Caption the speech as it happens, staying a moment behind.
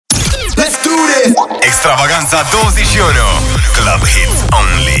Extravaganza 21 Club Hits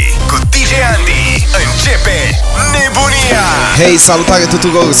Only cu DJ Andy. Începe nebunia. Hei, salutare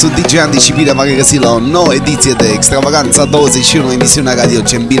tuturor, sunt DJANDI și bine v-am regăsit la o nouă ediție de Extravaganza 21, emisiunea radio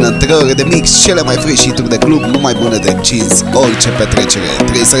ce îmbină în 3 ore de mix cele mai fresh hituri de club, numai bune de încins, orice petrecere.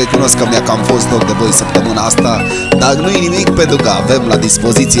 Trebuie să recunosc că mi-a cam fost dor de voi săptămâna asta, dar nu-i nimic pentru că avem la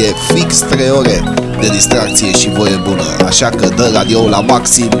dispoziție fix 3 ore de distracție și voie bună. Așa că dă radio la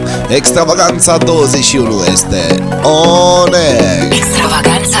maxim. Extravaganza 21 este on air.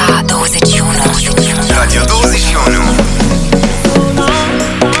 Extravaganza 21 Radio 21.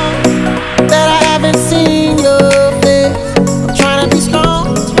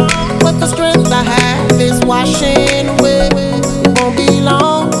 Washing away, it won't be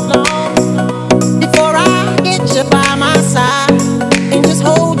long before I get you by my side and just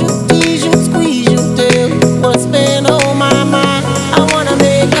hold you, tease you, squeeze you, tell you what's been on my mind. I wanna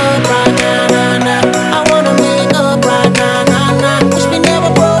make up right now, nah, nah. I wanna make up right now, nah, nah. Wish we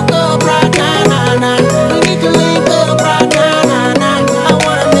never broke up right now, nah, nah. We need to link up right now, nah, nah. I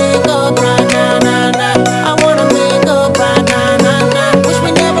wanna make up right now, nah, nah. I wanna make up right now, nah, nah. Wish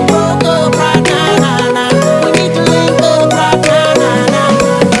we never broke up right now, nah, nah.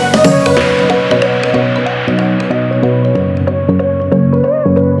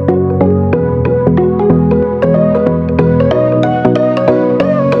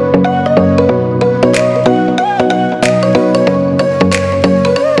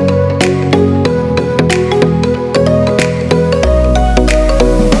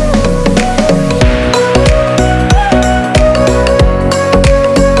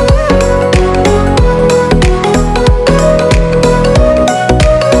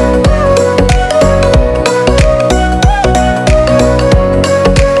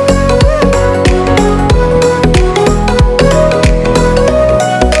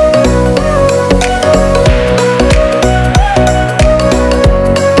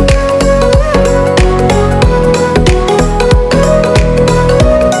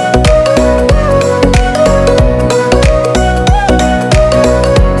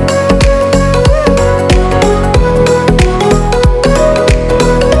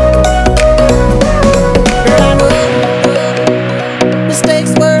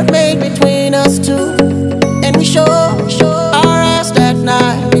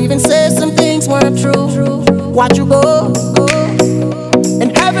 Watch you go,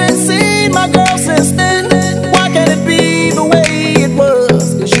 and haven't seen my girl since then. Why can't it be the way it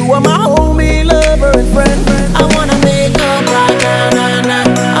was? 'Cause you are my homie, lover, and friend. I wanna make up right now, nah,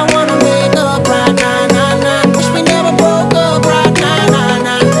 nah. I wanna make up right now, nah, nah. Wish we never broke up right now, nah,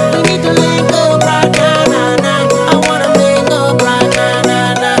 nah. We need to link up right now, nah, nah. I wanna make up right now,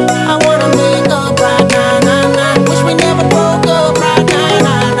 nah, nah. I wanna make up right now, nah, nah. Wish we never broke up right now,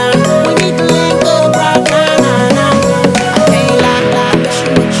 nah, nah. We need to link up right now.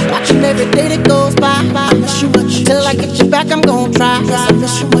 Every day that goes by, I miss you much. Till I get you back, I'm gon' try. I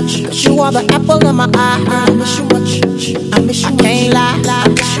miss you much. 'Cause you are the apple of my eye. I miss you much. I miss you. I can't lie. I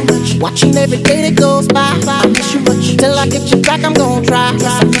miss you much. Watching every day that goes by, I miss you much. Till I get you back, I'm gon' try.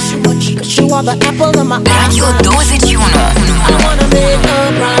 I miss you much. 'Cause you are the apple of my eye. Radio 21 I wanna make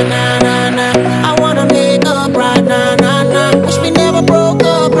up right now, nah, nah. I wanna make up right now, nah, nah. Wish we never broke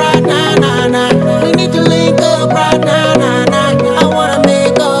up right now, nah, nah. We need to link up right now, nah, nah. I wanna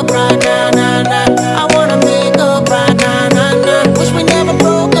make up right now, nah, nah. I wanna make up right now, nah, nah. Wish we never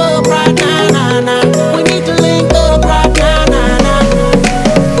broke up right now, nah, nah. We need to link up right now, nah, nah.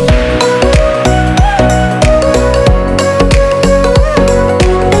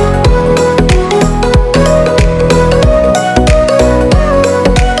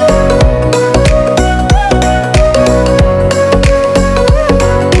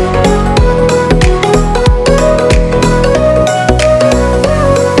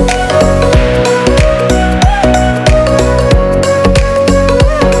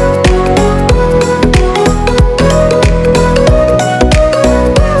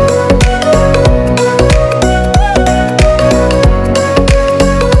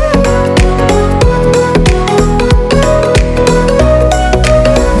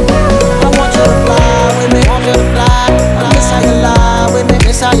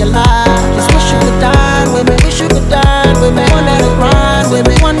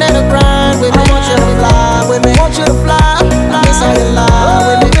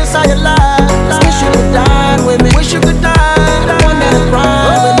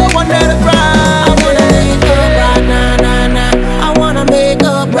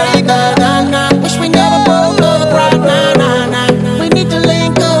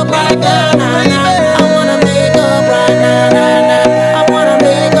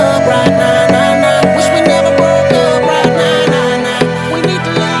 up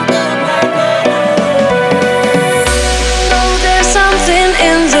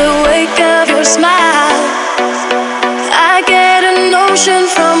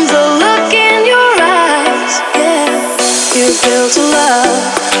built a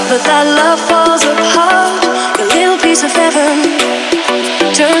love, but that love falls apart. Your little piece of heaven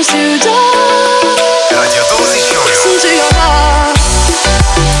turns to dust. Radio 21. Listen to your heart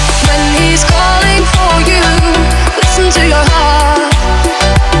when he's calling for you. Listen to your heart.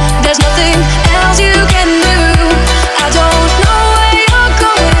 There's nothing else you can do. I don't know where you're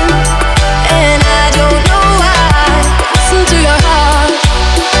going, and I don't know why. Listen to your heart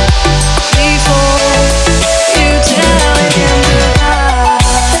before you tell him goodbye.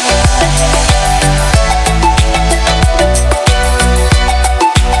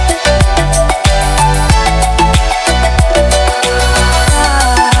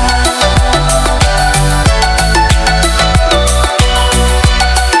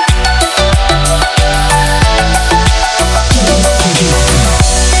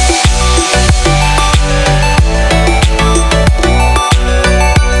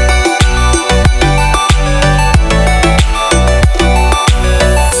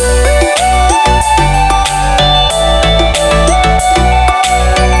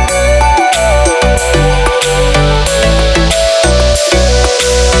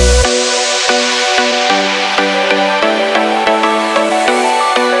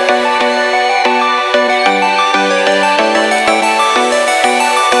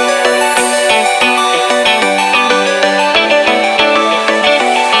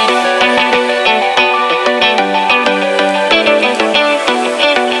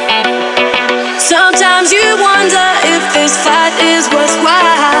 Sometimes you wonder if this fight is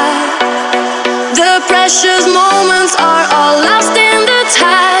worthwhile. The precious moments are all lost in the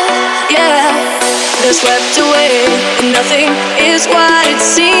tide. Yeah, they're swept away, and nothing is what it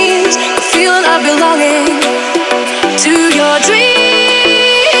seems. The feeling of belonging to your dreams.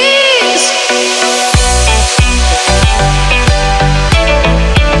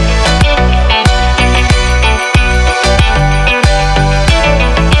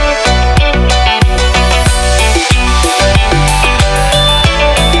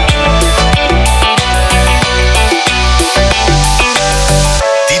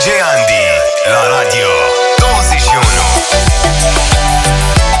 DJ Andi, la radio 21.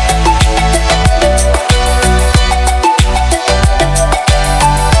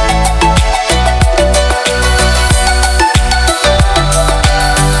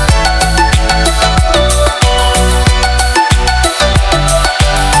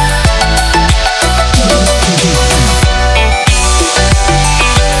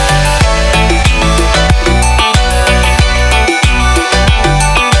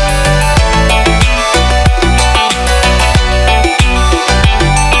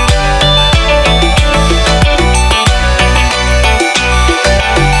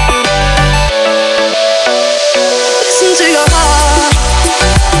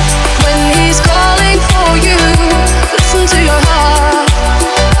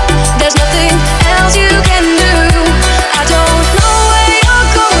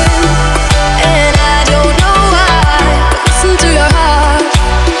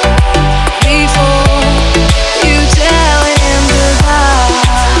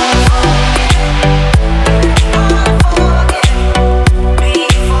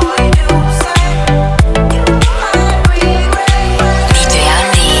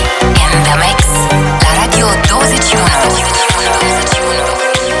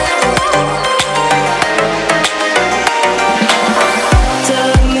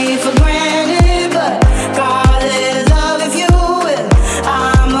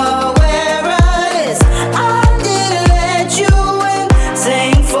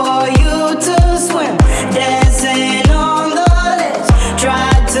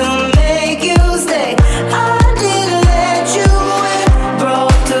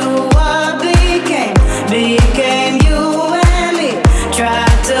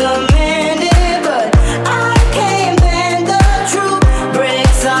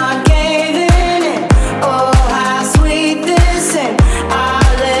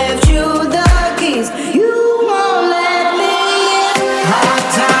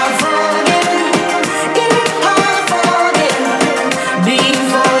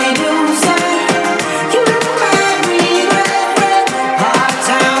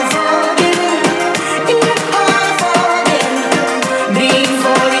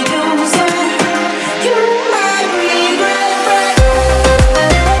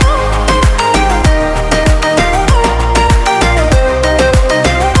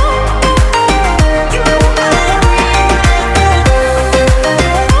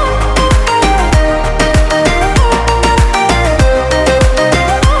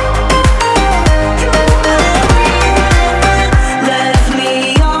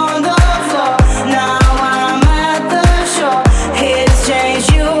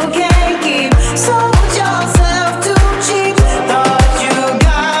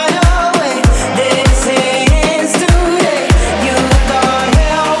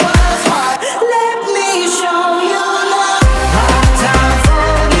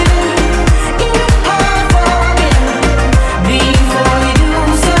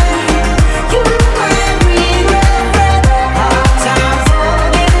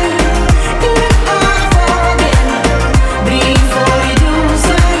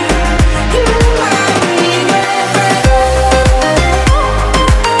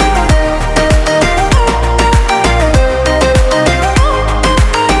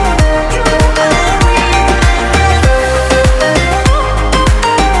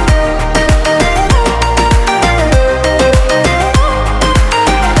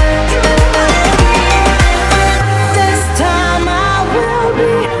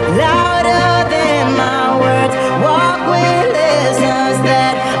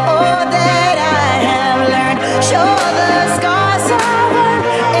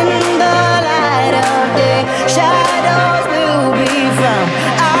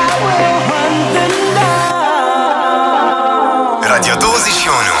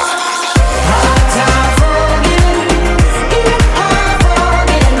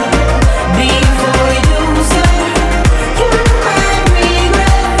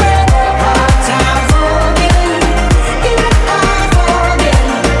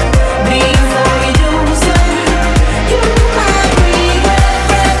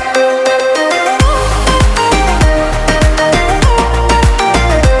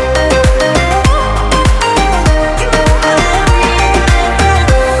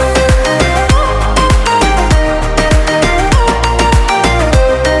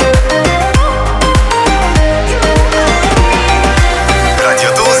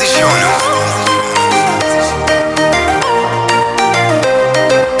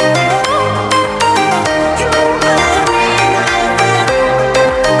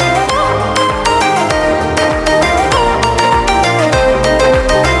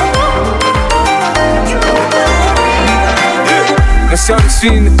 shorty, she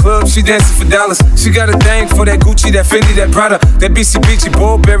in the club, she dancing for dollars. She got a thing for that Gucci, that Fendi, that Prada, that BCBG,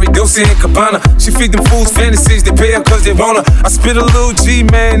 Burberry, Dolce & Gabbana. She feed them fools fantasies, they pay her cause they want her. I spit a little G,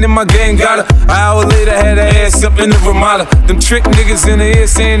 man, and my gang got her. An hour later, had her ass up in the Ramada. Them trick niggas in the ear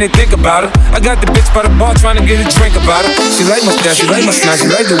saying they think about her. I got the bitch by the bar trying to get a drink about her. She like my style, she like my smile, she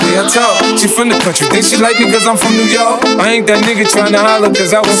like the way I talk. She from the country, think she like me cause I'm from New York. I ain't that nigga trying to holler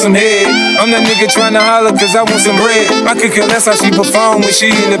cause I want some head. I'm that nigga trying to holler cause I want some bread. I could care less how she perform when she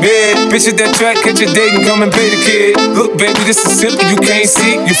in the bed. Bitch at that track, catch a date and come and pay the kid. Look baby, this is simple, you can't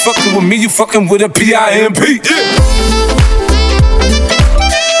see. You fucking with me, you fucking with a PIMP. Yeah.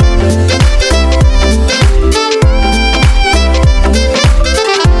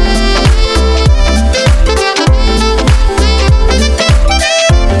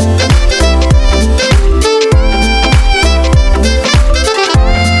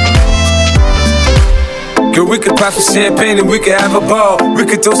 Girl, we could pop some champagne and we could have a ball. We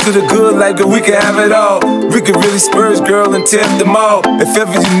could toast to the good like girl, we could have it all. We could really spurge, girl, and tear up the mall. If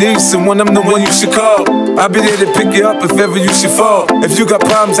ever you need someone, I'm the one you should call. I'll be there to pick you up if ever you should fall. If you got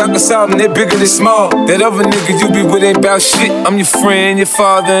problems, I can solve them, they're bigger than small. That other nigga you be with ain't about shit. I'm your friend, your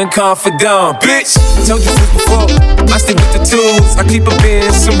father, and confidant. Bitch, told you this before, I stick with the tools. I keep a bin,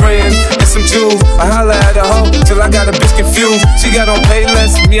 some rims, and some jewels. I holla at a hoe till I got a bitch confused. She got on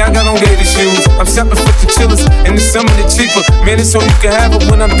Payless, me, I got on gator shoes. I'm shopping for the chillers, and the summer they cheaper. Man, it's so you can have it.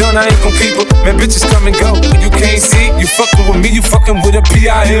 When I'm done, I ain't gon' keep her. Man, bitches come and go, but you can't see. You fucking with me, you fucking with a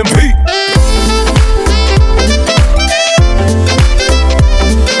PIMP.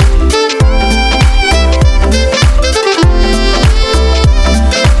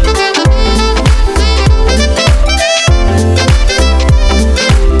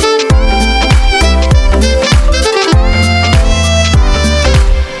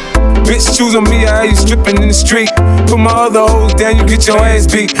 Bitch, choose on me, I you stripping in the street. Put my other hoes down, you get your ass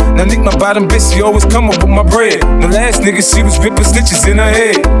beat. Now nick my bottom bitch, she always come up with my bread. The last nigga, she was ripping stitches in her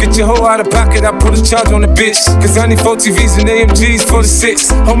head. Get your hoe out of pocket, I put a charge on the bitch. Cause I need 4 TVs and AMGs for the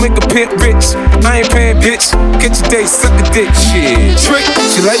 6. Home make a pimp rich, I ain't paying bitch. Get your day, suck a dick, shit. Trick,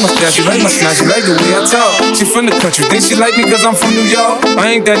 she like my style, she like my smile, she like the way I talk. She from the country, think she like me cause I'm from New York.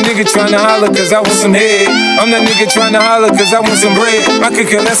 I ain't that nigga trying to holler cause I want some head. I'm that nigga trying to holler cause I want some bread. I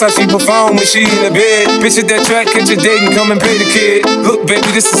could care less how she perform when she in the bed. Bitch at that track, catch a date and come and pay the kid. Look baby,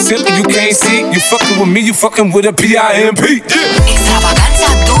 this is simple, you can't see. You fucking with me, you fucking with a PIMP. Yeah. Extravaganza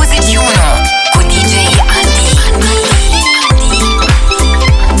 21 con DJ ANDI.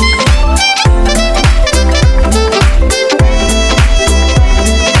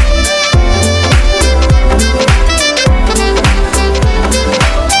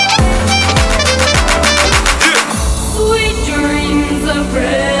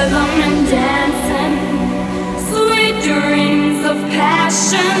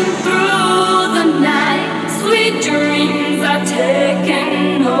 Through the night, sweet dreams are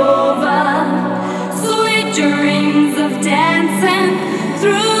taking over.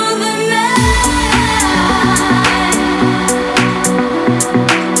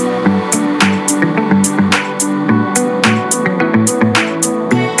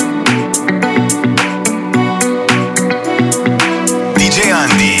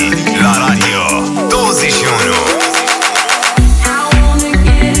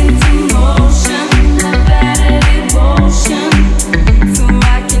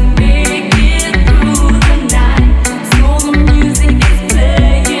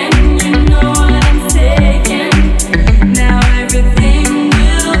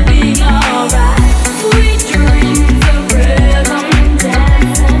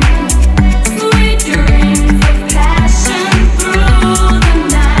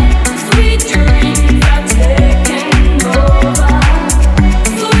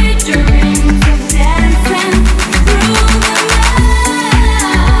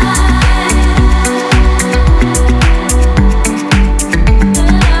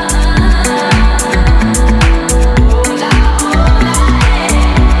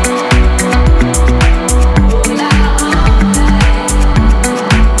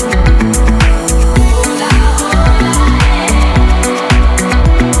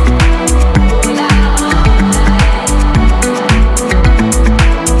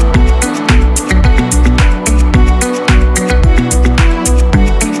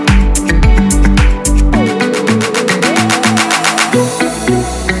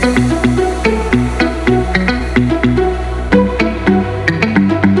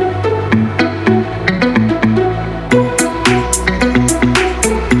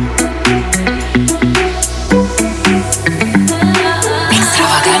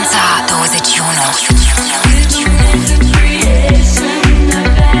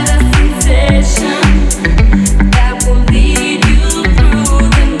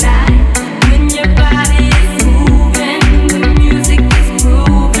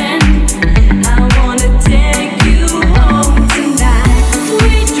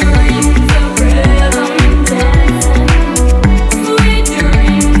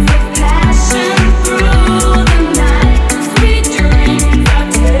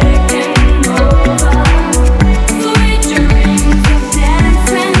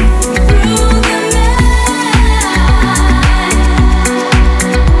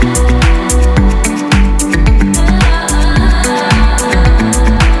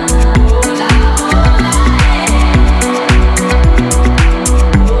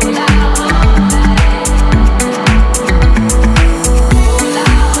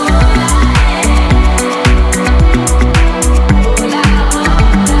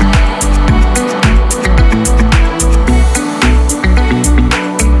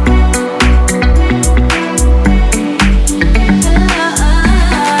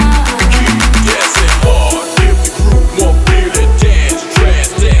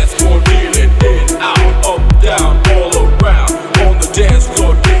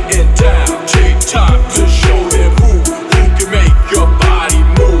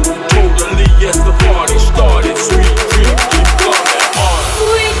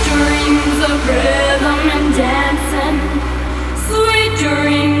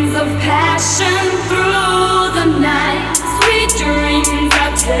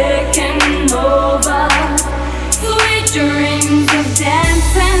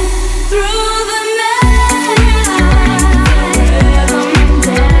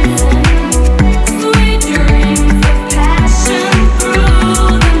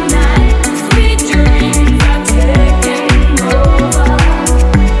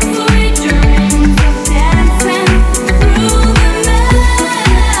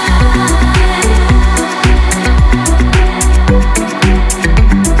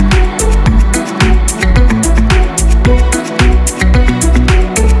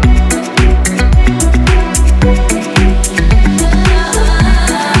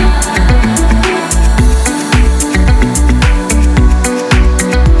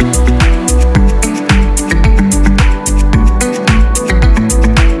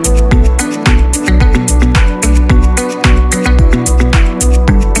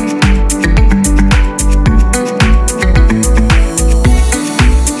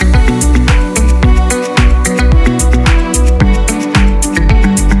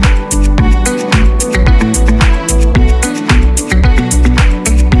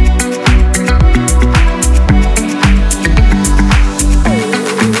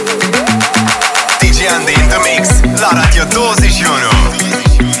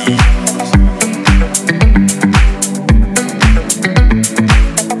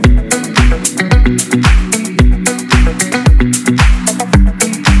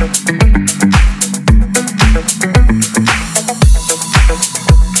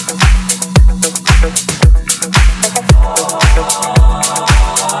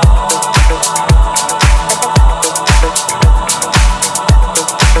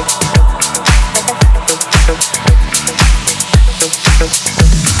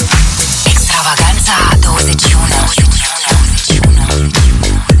 Extravaganza21.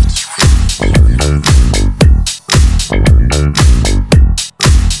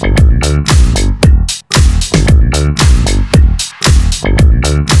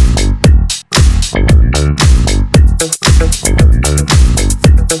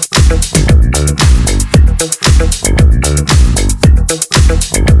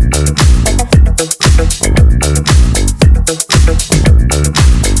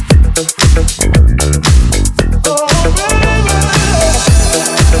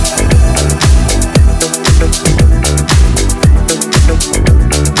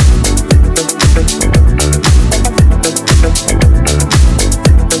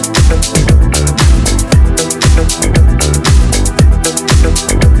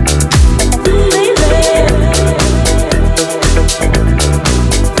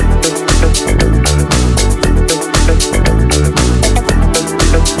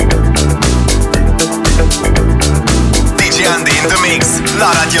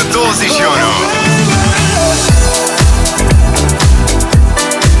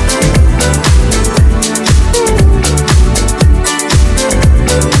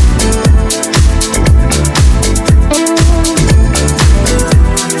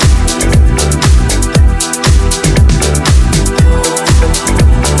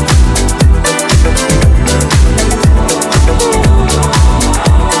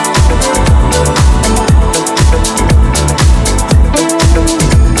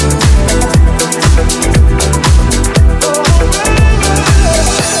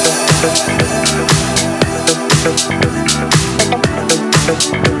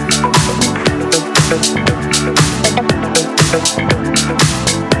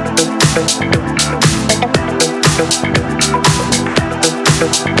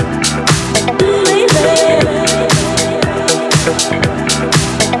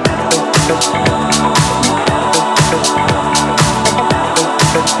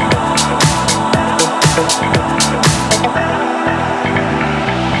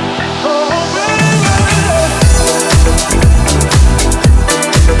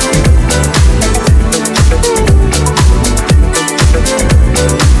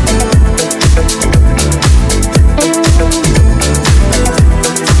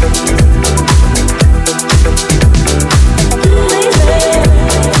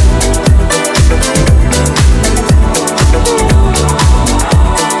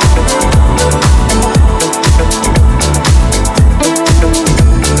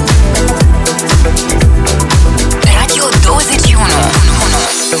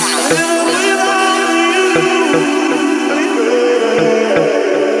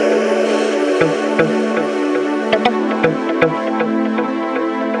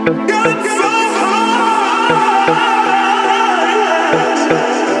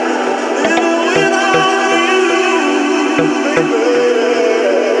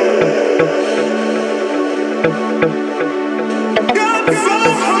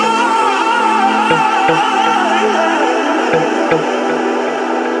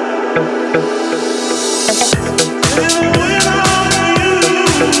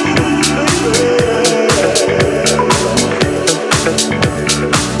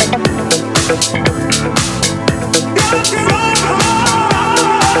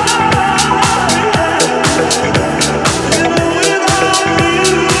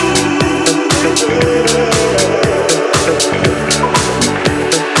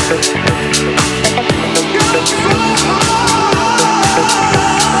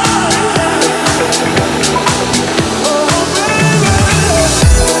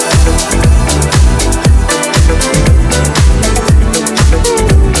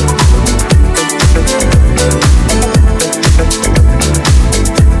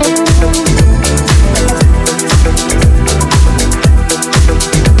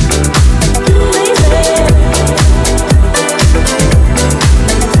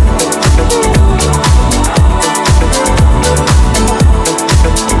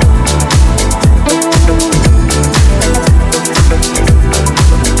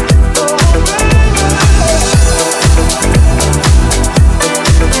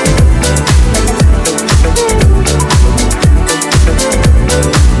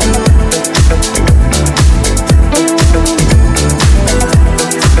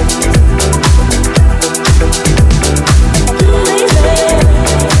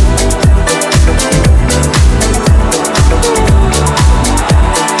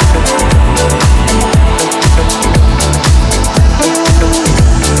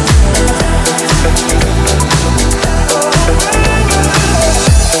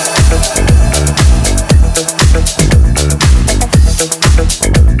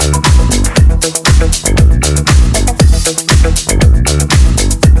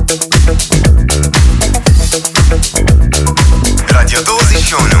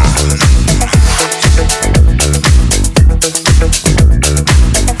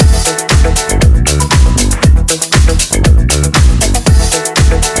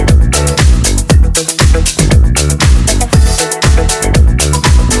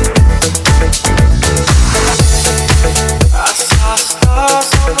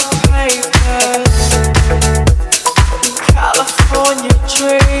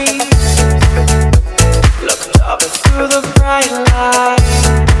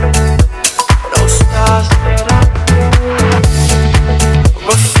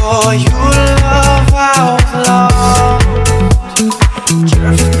 For you love I was lost. You're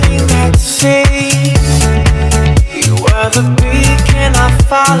everything that you say. You were the beacon I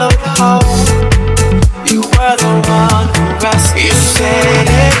followed home. You were the one who rescued. You said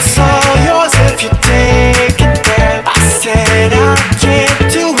it's all yours if you take it there. I said I can't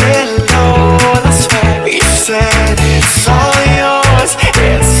do it alone, I swear. You said it's all yours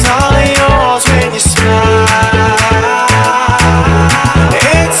when you smile.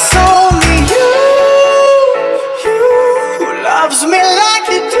 It's only you who loves me like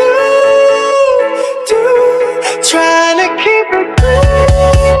you do. Trying to keep it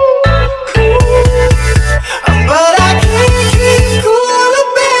cool. But I can't keep cool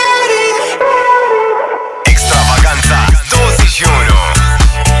about it. Extravaganza 21.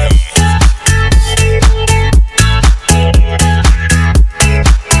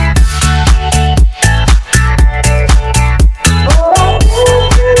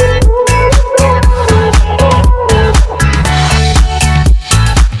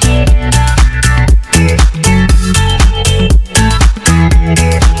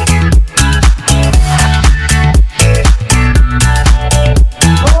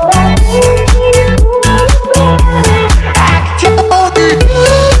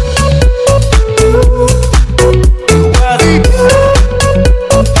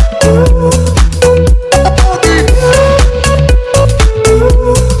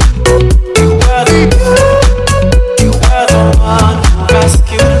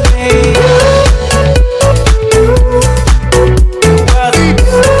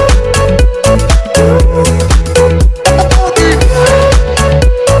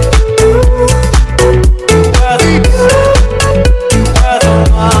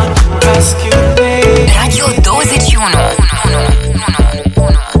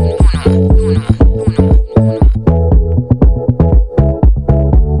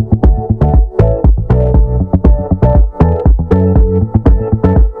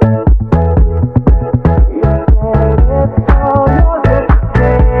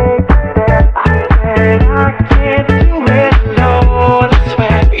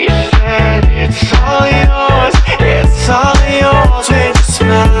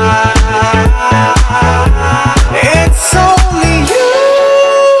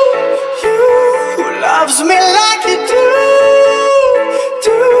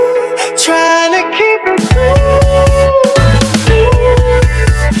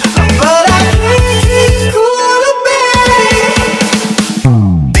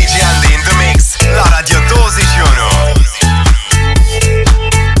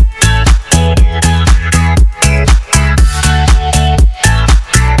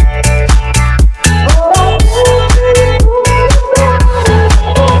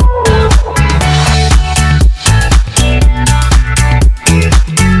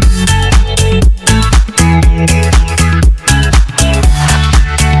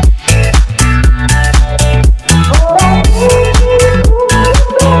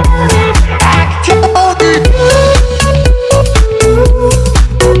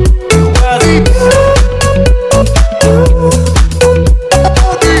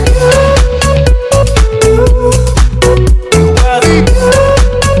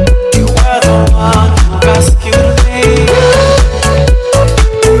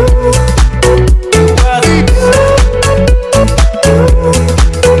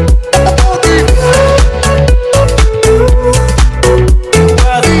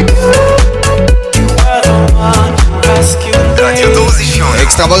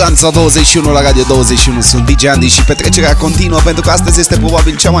 Extravaganza 21 la Radio 21, sunt DJANDI și petrecerea continuă pentru că astăzi este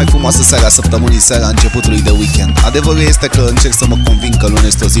probabil cea mai frumoasă seara săptămânii, seara începutului de weekend. Adevărul este că încerc să mă conving că luni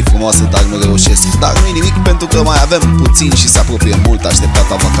este o zi frumoasă, dar nu reușesc. Dar nu-i nimic pentru că mai avem puțin și se apropie mult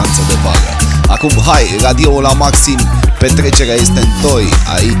așteptata vacanță de vară. Acum hai, radioul la maxim, petrecerea este în toi,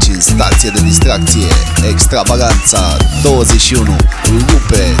 aici în stație de distracție. Extravaganza 21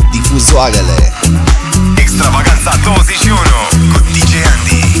 rupe difuzoarele. Extravaganza 21 cu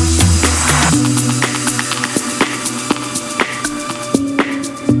DJANDI.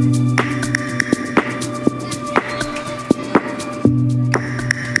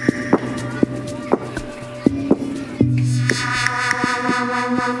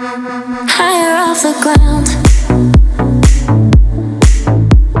 Higher off the ground.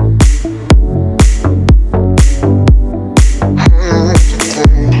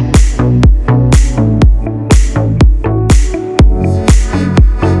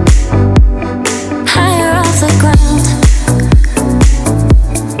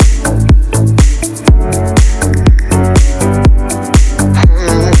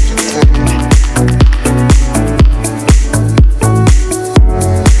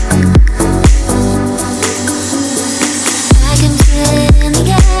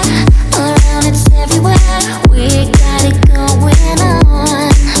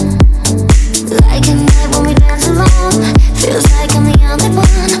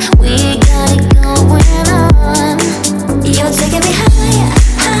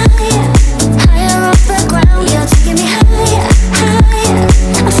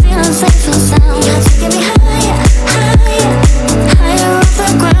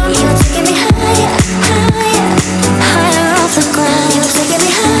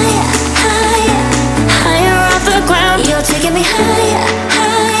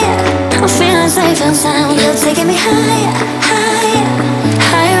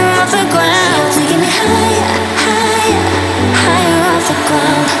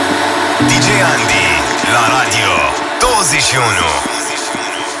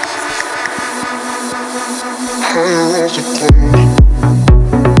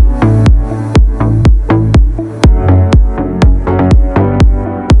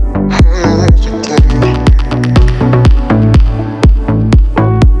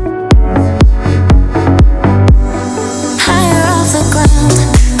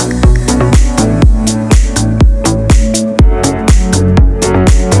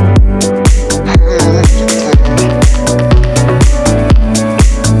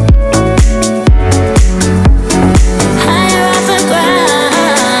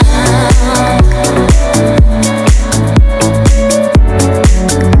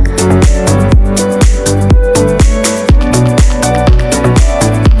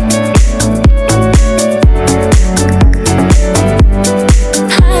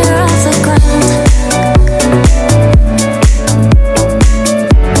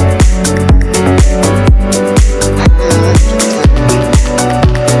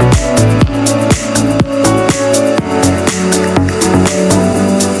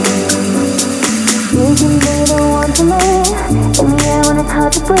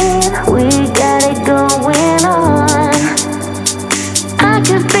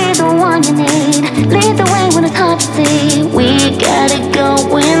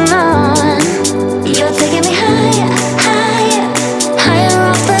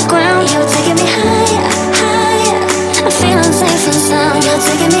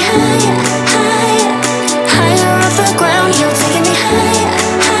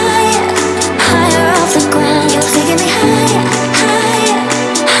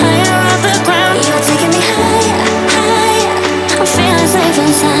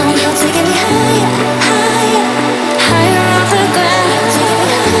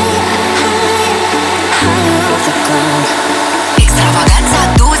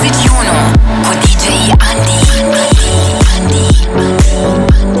 con DJ ANDI.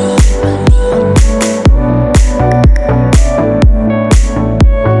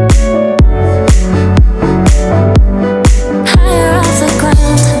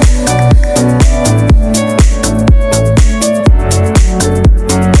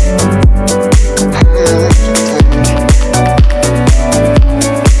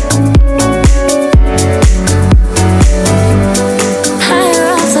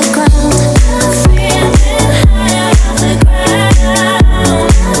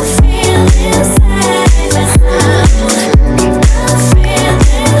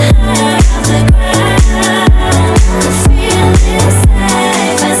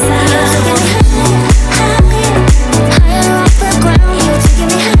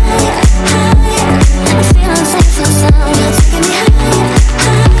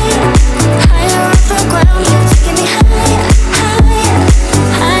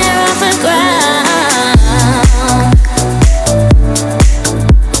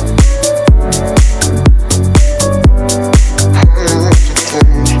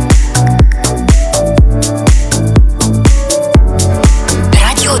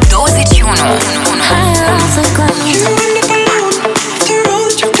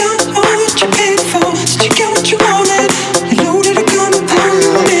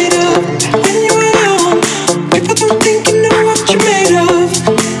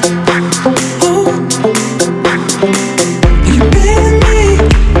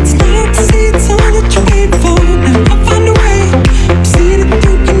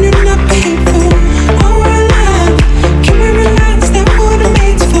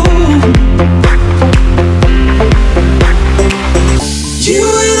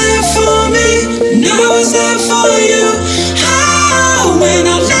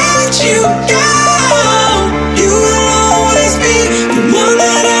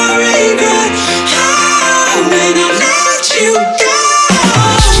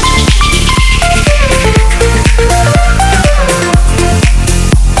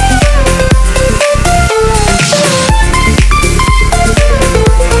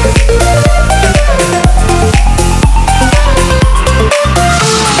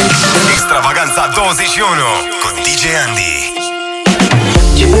 con DJANDI.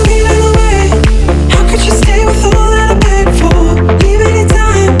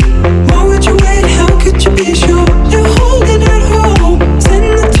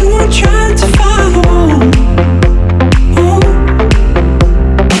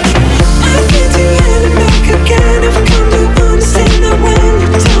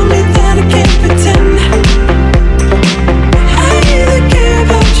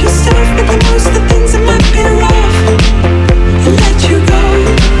 Most of the things that might be wrong.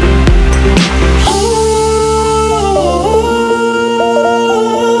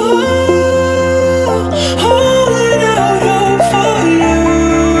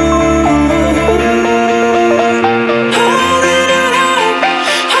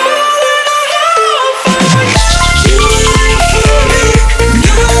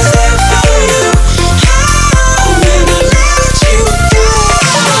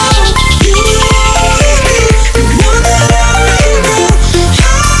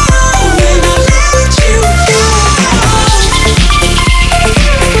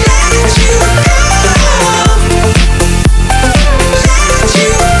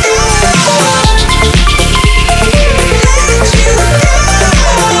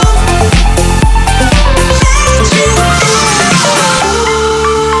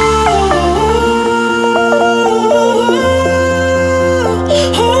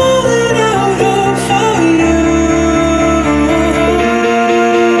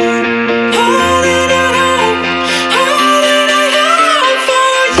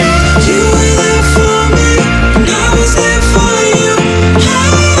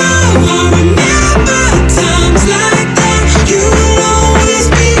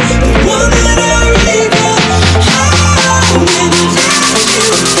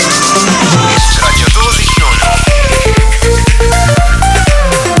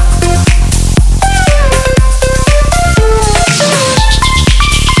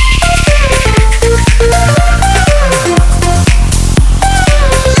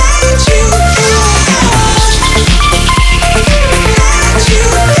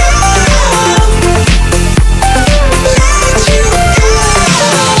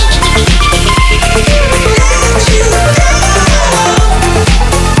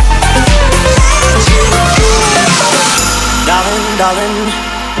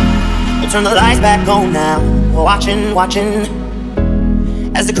 back on now. Watching, watching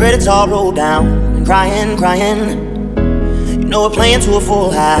as the credits all roll down. And crying, crying. You know we're playing to a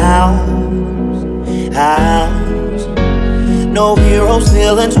full house. No heroes,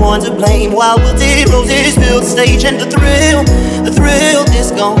 villains, one to blame. While wilted roses fill the stage, and the thrill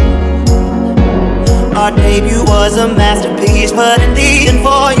is gone. Our debut was a masterpiece, but in the end,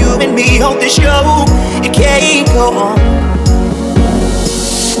 for you and me, hope this show it can't go on.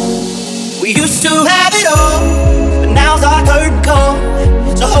 We used to have it all, but now's our curtain call.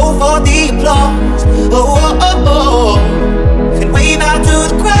 So hold for the applause, oh, oh, oh, oh. And wave out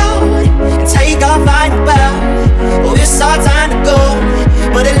to the crowd and take our final bow. Oh, it's our time to go,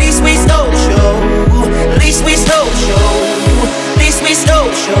 but at least we stole the show. At least we stole the show. At least we stole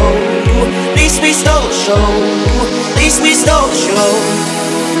the show. At least we stole the show. At least we stole the show.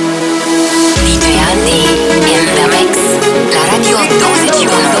 DJ Andy in the mix. La radio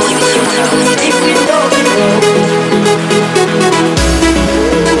 21.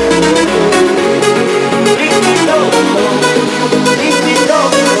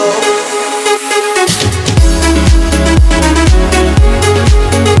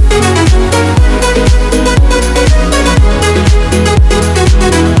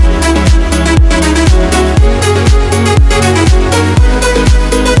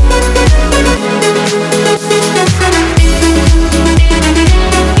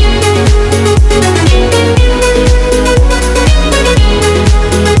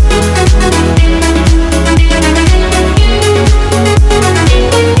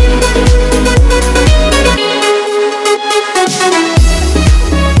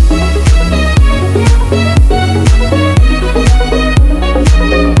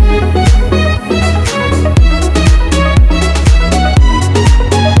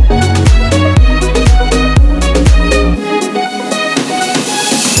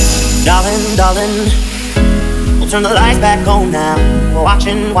 Darling, we'll turn the lights back on now. We're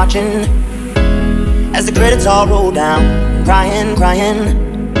watching, watching as the credits all roll down. Crying, crying.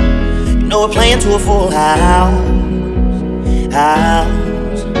 You know we're playing to a full house.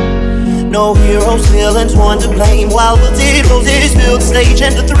 No heroes, villains, one to blame. While wilted roses fill the stage,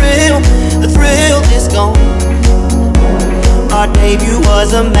 and the thrill is gone. Our debut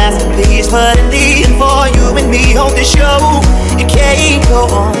was a masterpiece, but in the end, for you and me, on this show, it can't go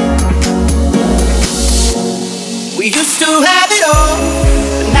on. We used to have it all,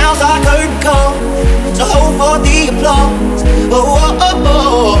 but now's our curtain call. So hold for the applause, oh, oh, oh,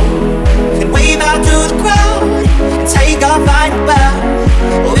 oh. And wave out to the crowd and take our final bow.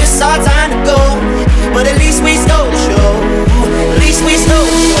 Oh, it's our time to go, but at least we stole the show. At least we stole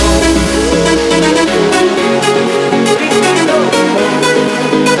the show.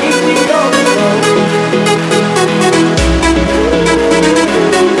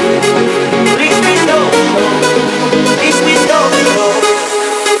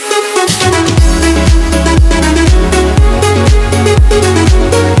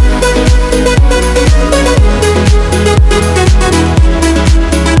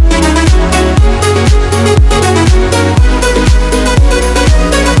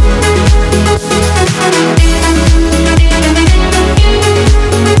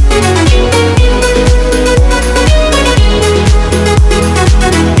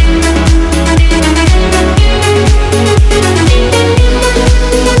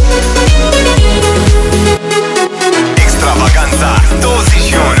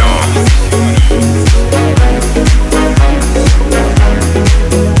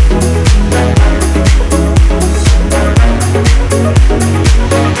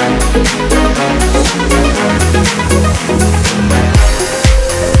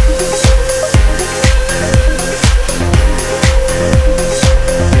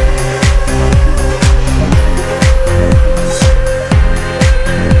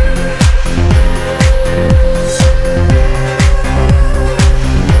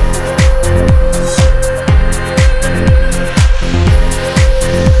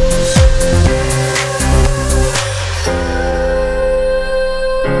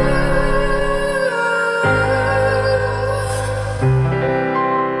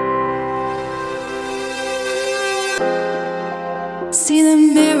 See the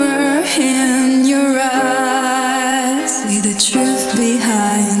mirror in your eyes. See the truth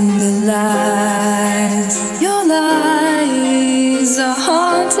behind the lies. Your lies are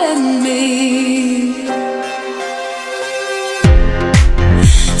haunting me.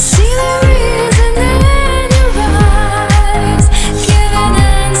 See the reason in your eyes. Give an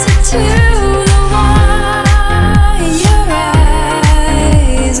answer to the why. Your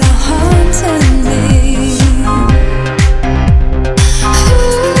eyes are haunting me. Ooh.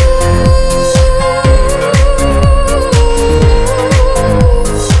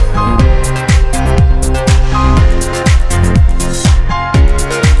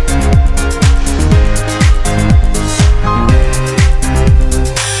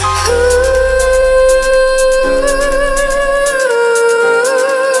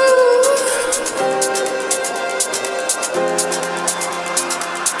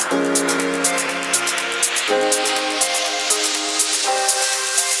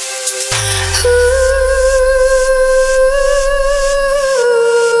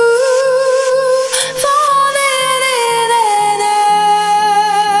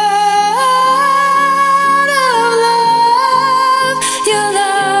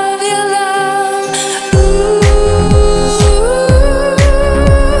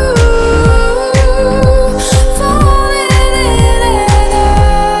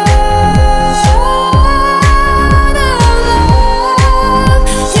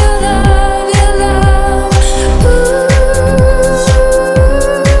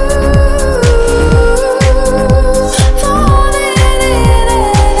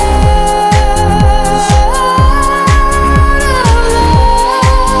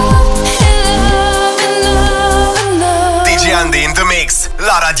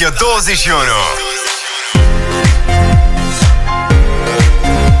 Radio 21.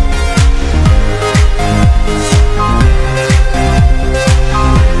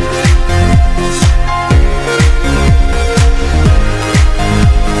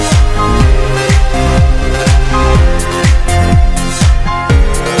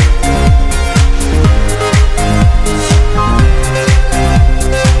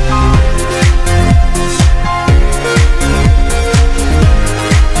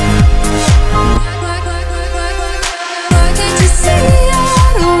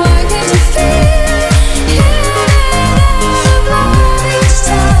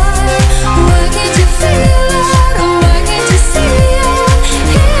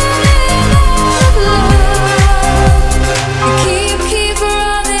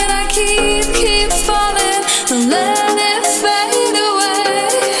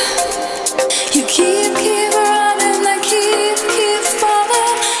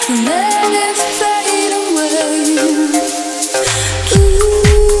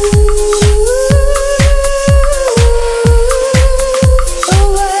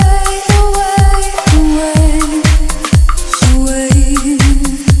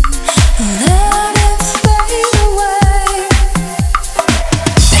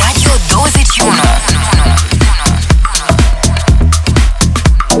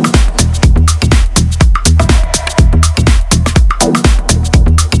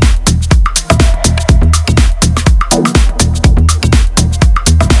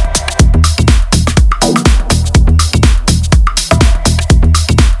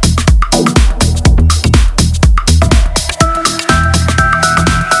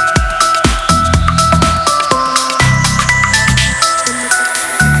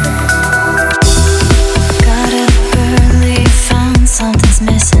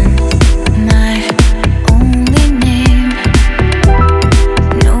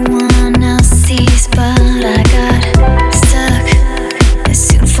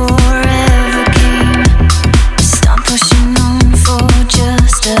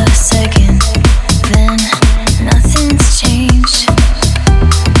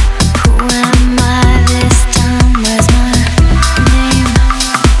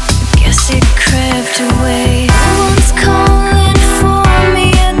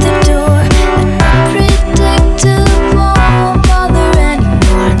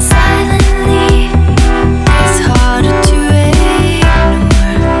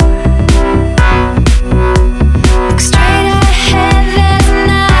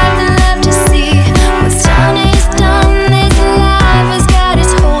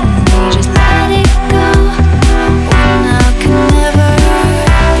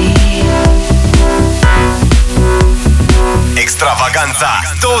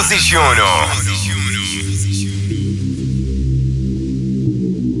 Extravaganza21.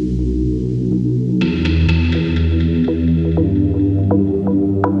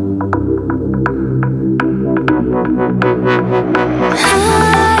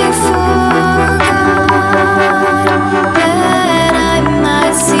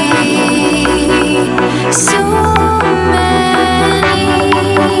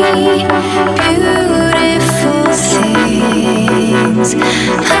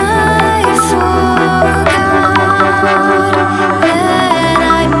 I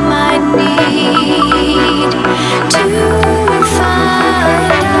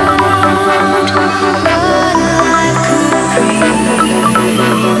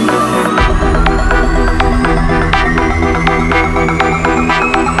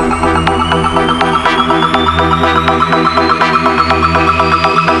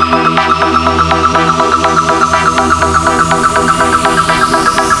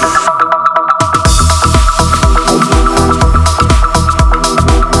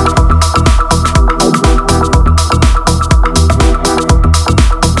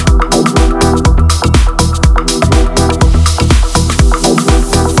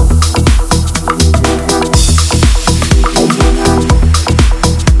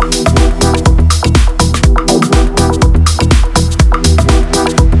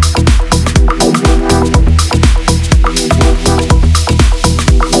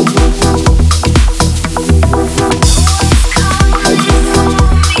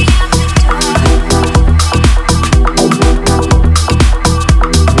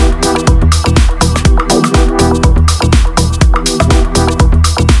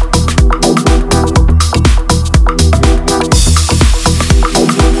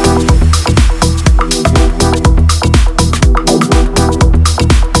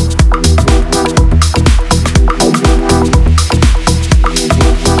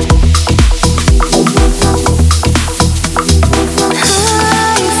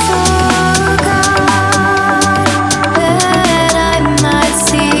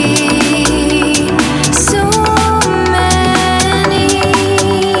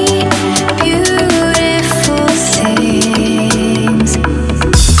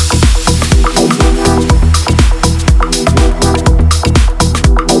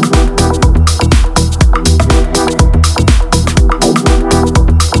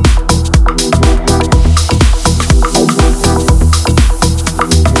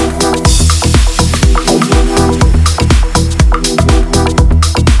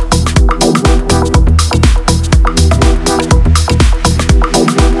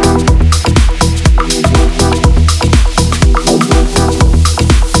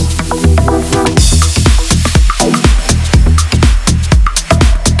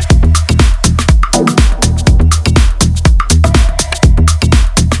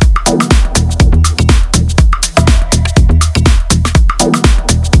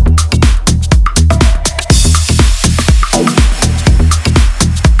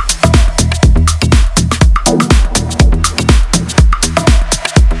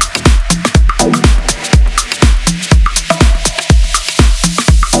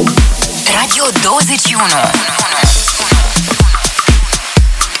Radio 21.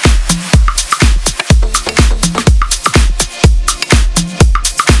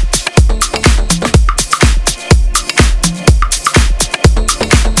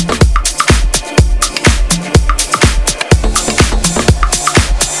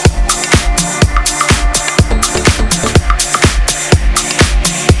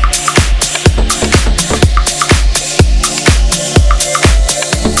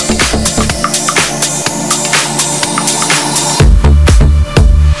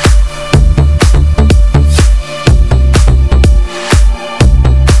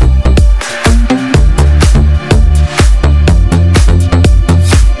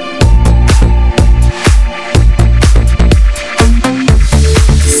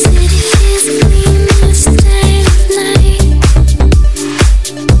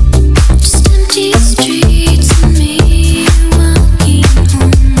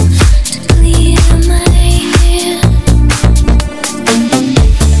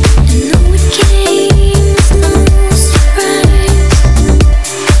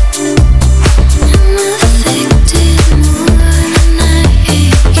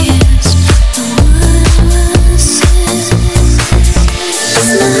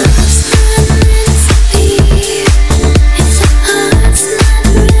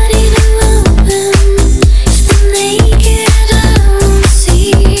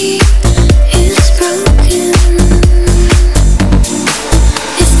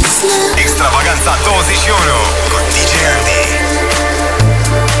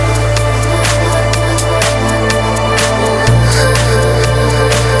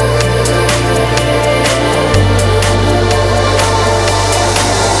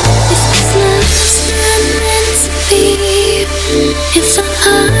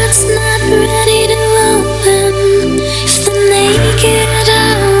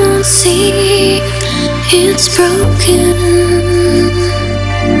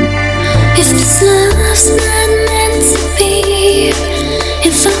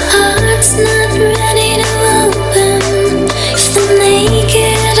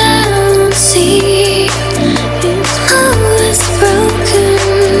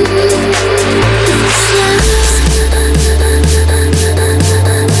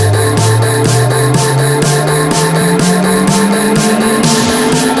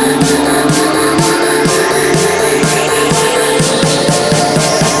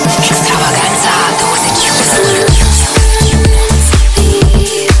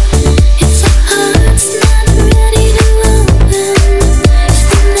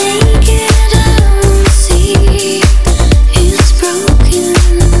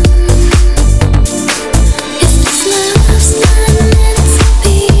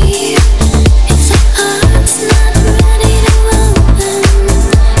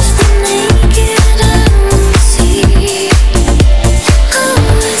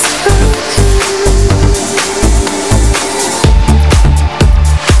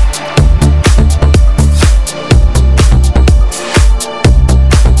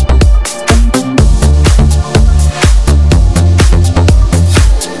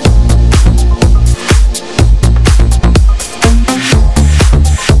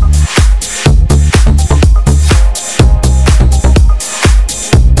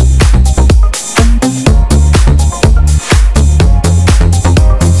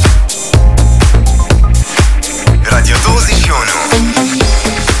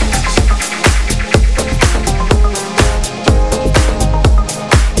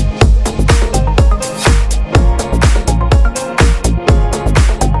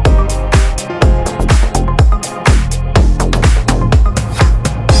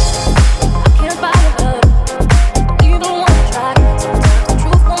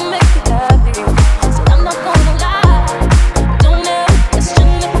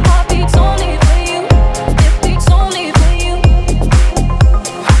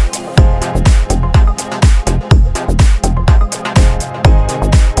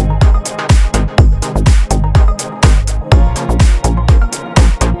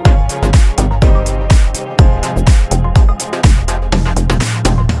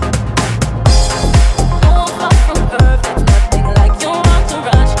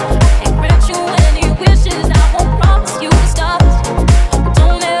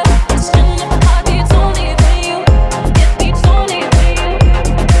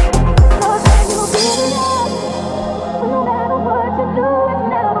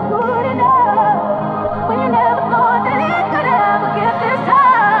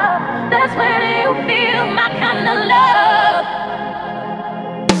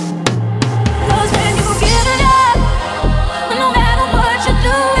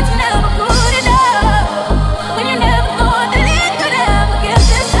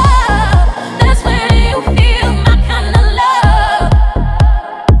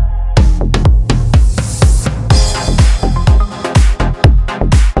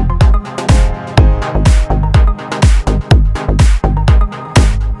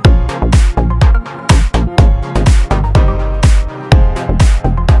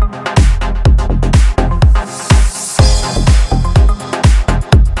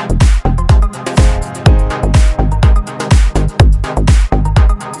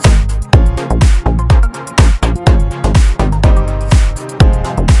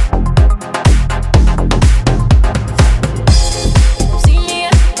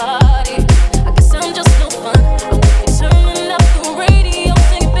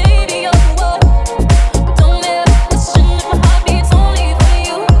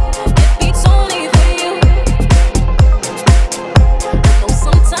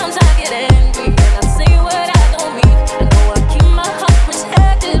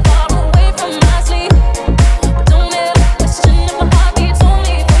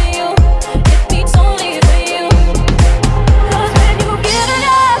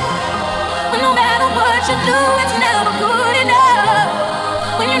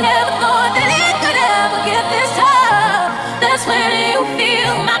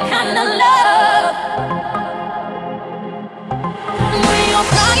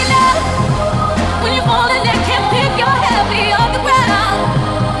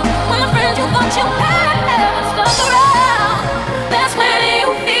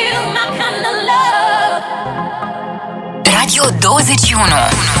 Radio 21.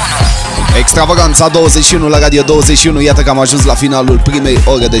 Extravaganța 21 la Radio 21. Iată că am ajuns la finalul primei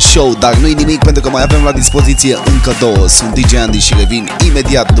ore de show, dar nu-i nimic pentru că mai avem la dispoziție încă două. Sunt DJ Andy și revin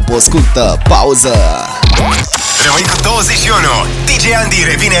imediat după o scurtă pauză. Rămâi cu 21. DJ Andy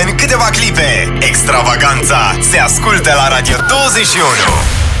revine în câteva clipe. Extravaganța se ascultă la Radio 21.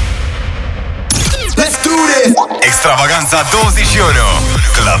 Let's do this! Extravaganța 21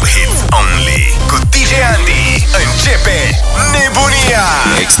 Club Hits Only cu DJ Andy. Începe nebunia!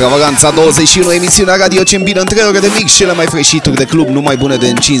 Extravaganța 21, emisiunea radio ce îmbină în 3 ore de mix cele mai freșituri de club, numai bune de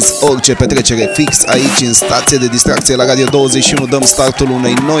încins, orice petrecere fix aici în stație de distracție la Radio 21. Dăm startul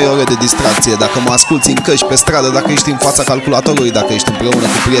unei noi ore de distracție. Dacă mă asculti în căști pe stradă, dacă ești în fața calculatorului, dacă ești împreună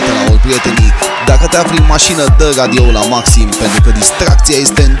cu prietena ori prietenii, dacă te afli în mașină, dă radioul la maxim, pentru că distracția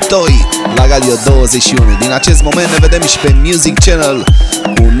este în toi la Radio 21. Din acest moment ne vedem și pe Music Channel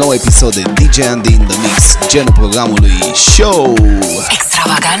cu un nou episod de DJ Andy in the Mix, genul programului Show.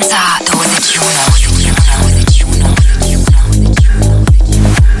 Extravaganza 21.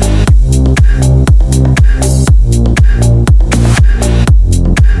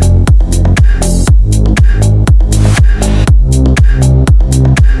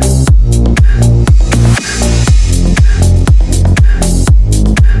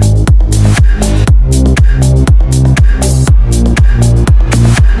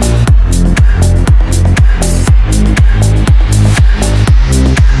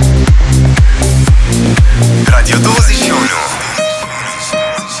 Radio 21.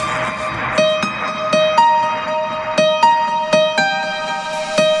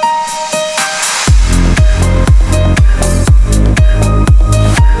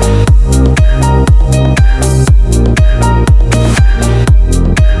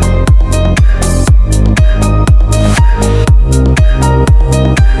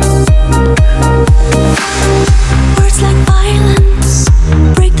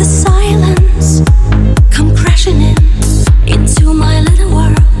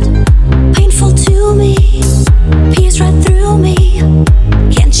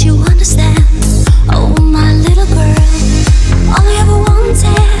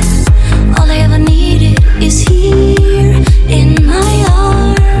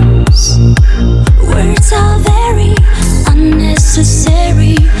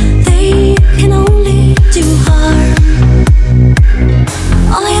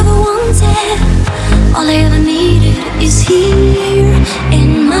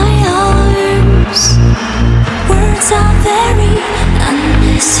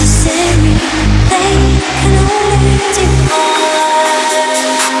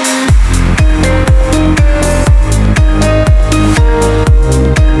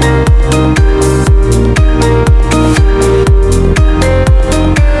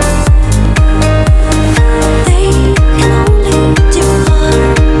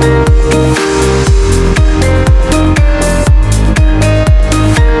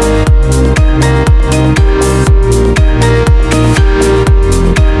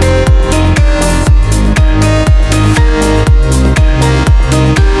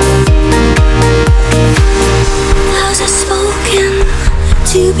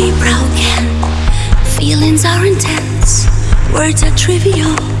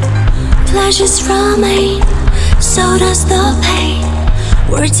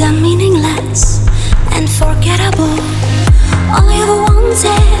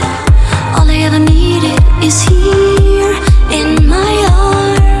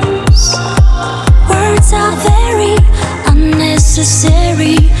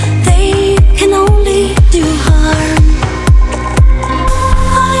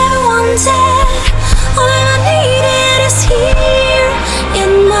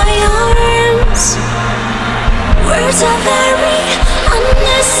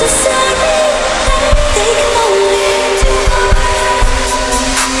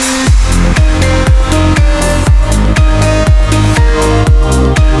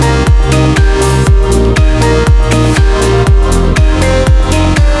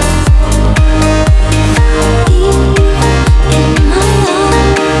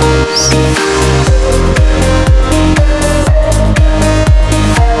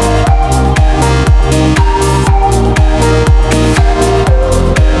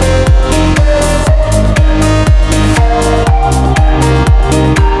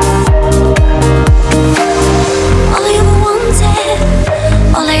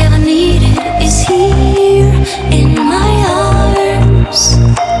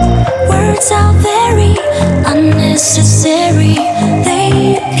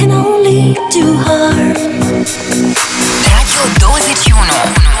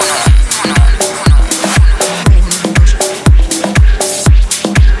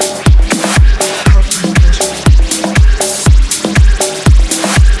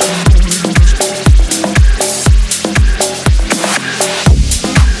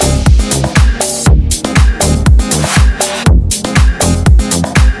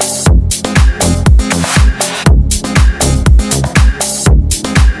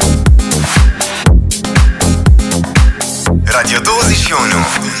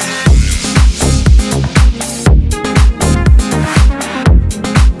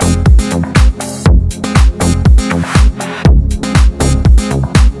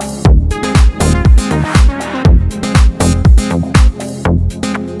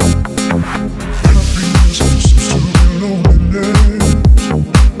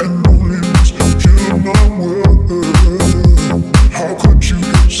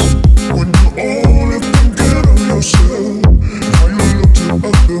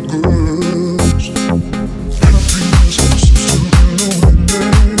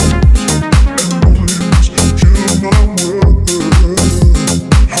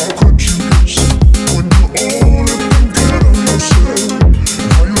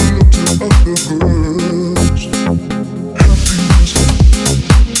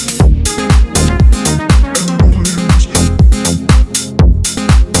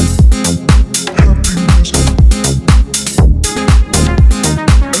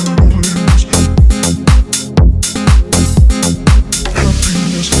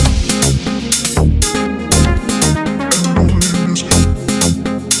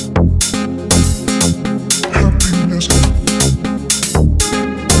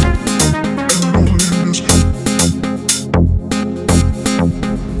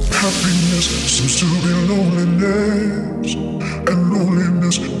 Happiness seems to be loneliness, and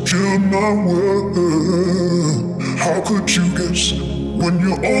loneliness killed my world. How could you guess when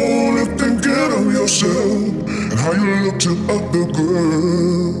you're only thinking of yourself and how you look to other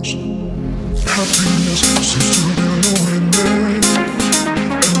girls? Happiness seems to be loneliness,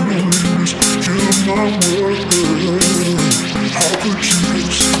 and loneliness killed my world. How could you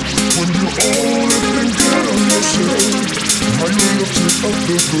guess when you're only thinking of yourself and how you look to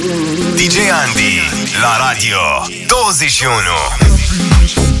other girls? DJ Andy, la radio 21.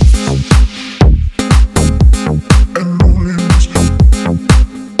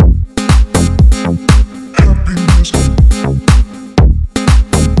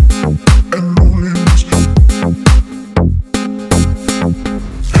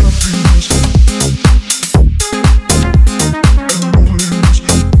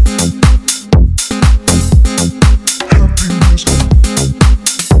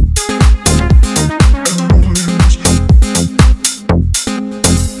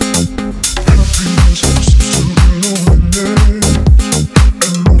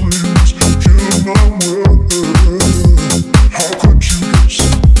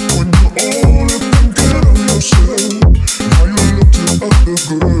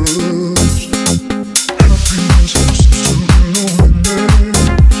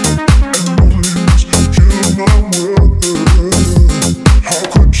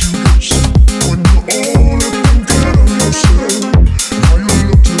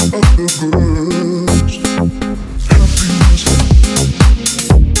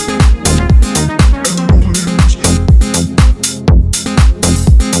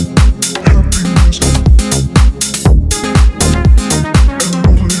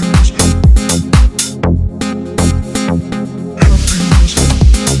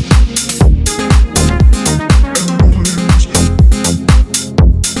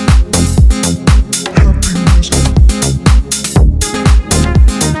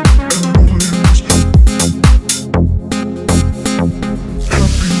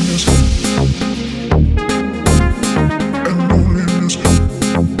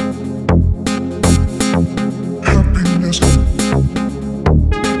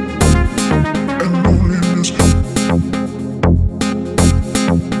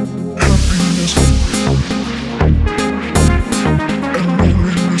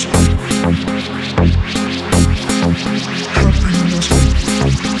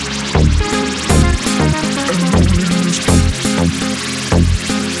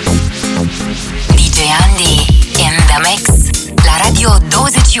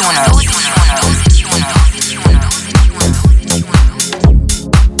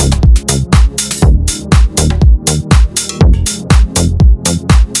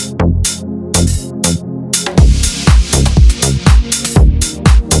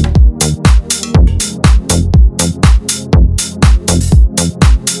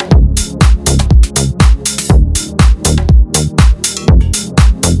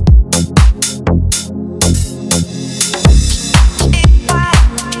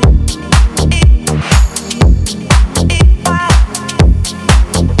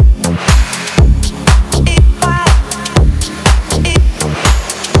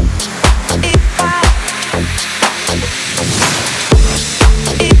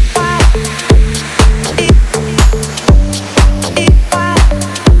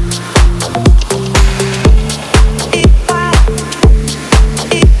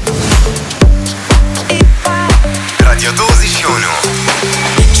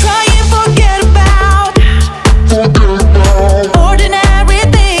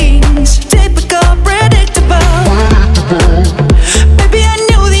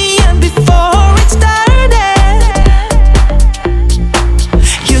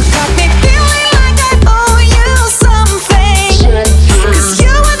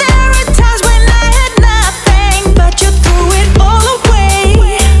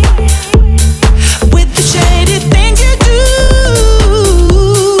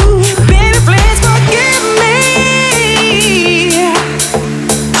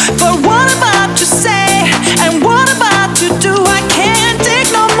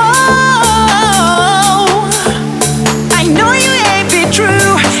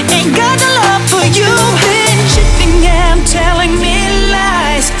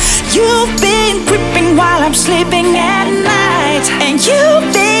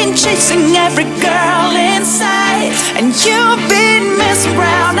 chasing every girl inside. And you've been messing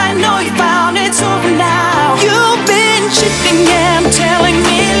around, I know you found it's over now. You've been cheating and telling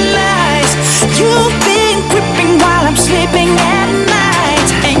me lies. You've been creeping while I'm sleeping at night.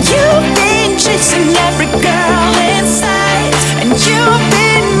 And you've been chasing every girl inside. And you've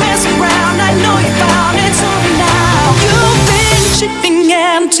been messing around,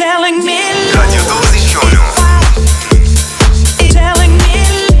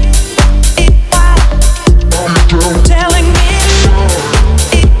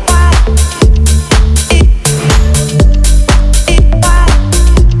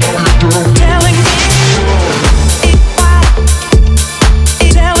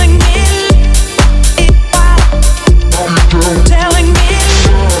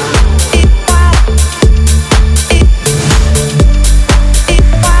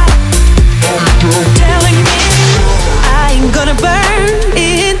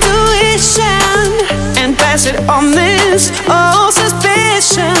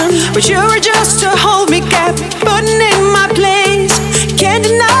 but you were just to hold me, kept putting in my place. Can't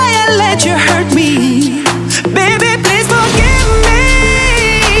deny I let you hurt me. Baby, please forgive me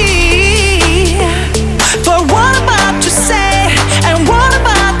for what I'm about to say and what I'm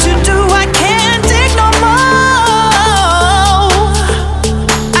about to do. I can't take no more.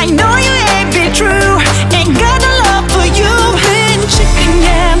 I know you ain't been true, ain't got no love for you. Been cheating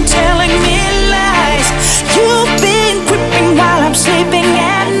and telling me lies. You've been creeping while I'm sleeping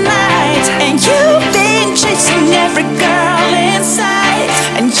at night, and you've been chasing every girl inside,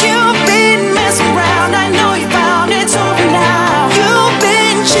 and you've been messing around. I know you found it's over now. You've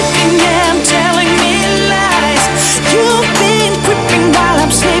been cheating and telling me lies. You've been creeping while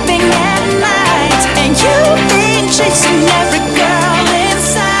I'm sleeping at night, and you've been chasing every girl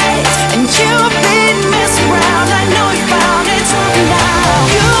inside, and you've been messing around. I know you found it's over now.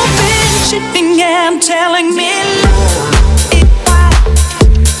 You've been cheating and telling me lies.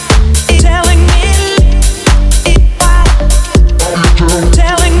 Telling me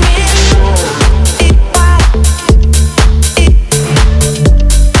telling me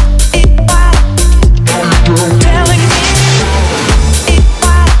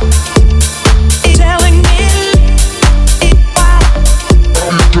telling me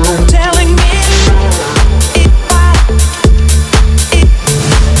telling me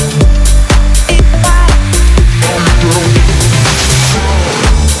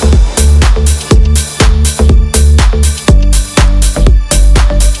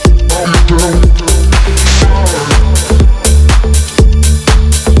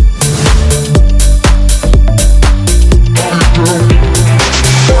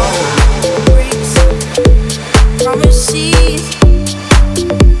promises.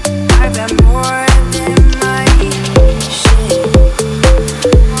 I've got more than my share.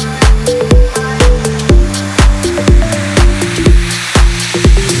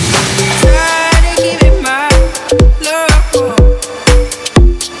 Try to give it my love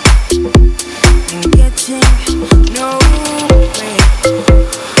and getting nowhere.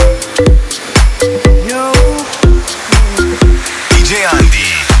 No. DJ Andy,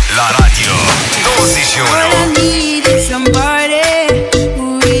 la radio 21. What I need is somebody who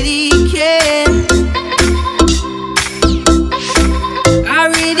really cares. I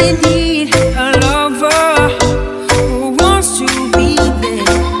really need a lover who wants to be there.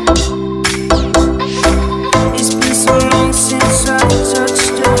 It's been so long since I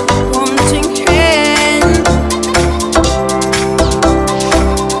touched a wanting hand.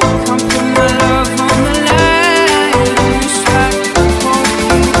 Come put my love on the line. Strike for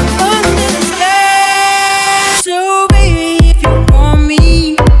you understand. So baby, if you want me,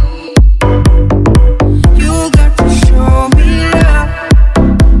 you got to show me love.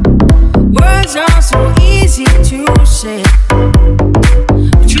 Words are so easy to say,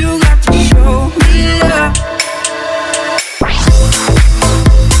 but you got to show me love.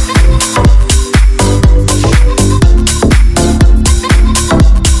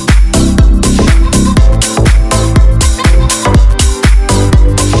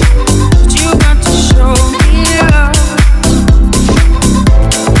 But you got to show me love.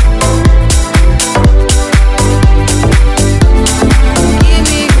 Give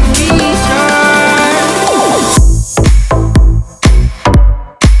me a reason.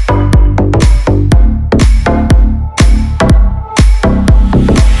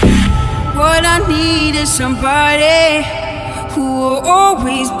 What I need is somebody who will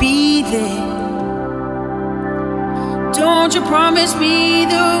always be there. Don't you promise me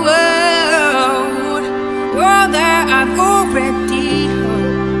the world, world that I've already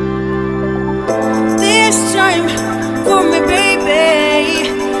heard. This time for me, baby.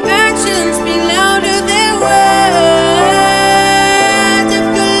 Actions speak louder than words. If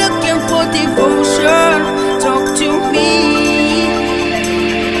you're looking for devotion, talk to me.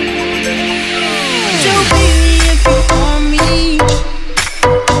 So baby, if you want me,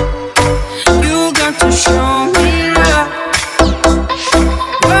 you got to show me love.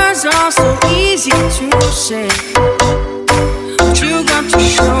 Words are so easy to say, but you got to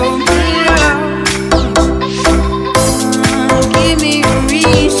show me love. Give me a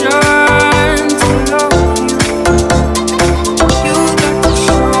reason to love you. You got to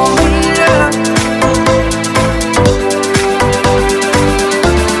show me love.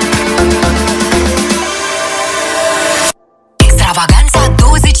 Extravaganza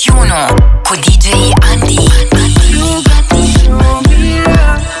 21 cu DJ Andy. You got to show me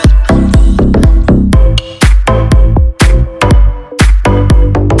love.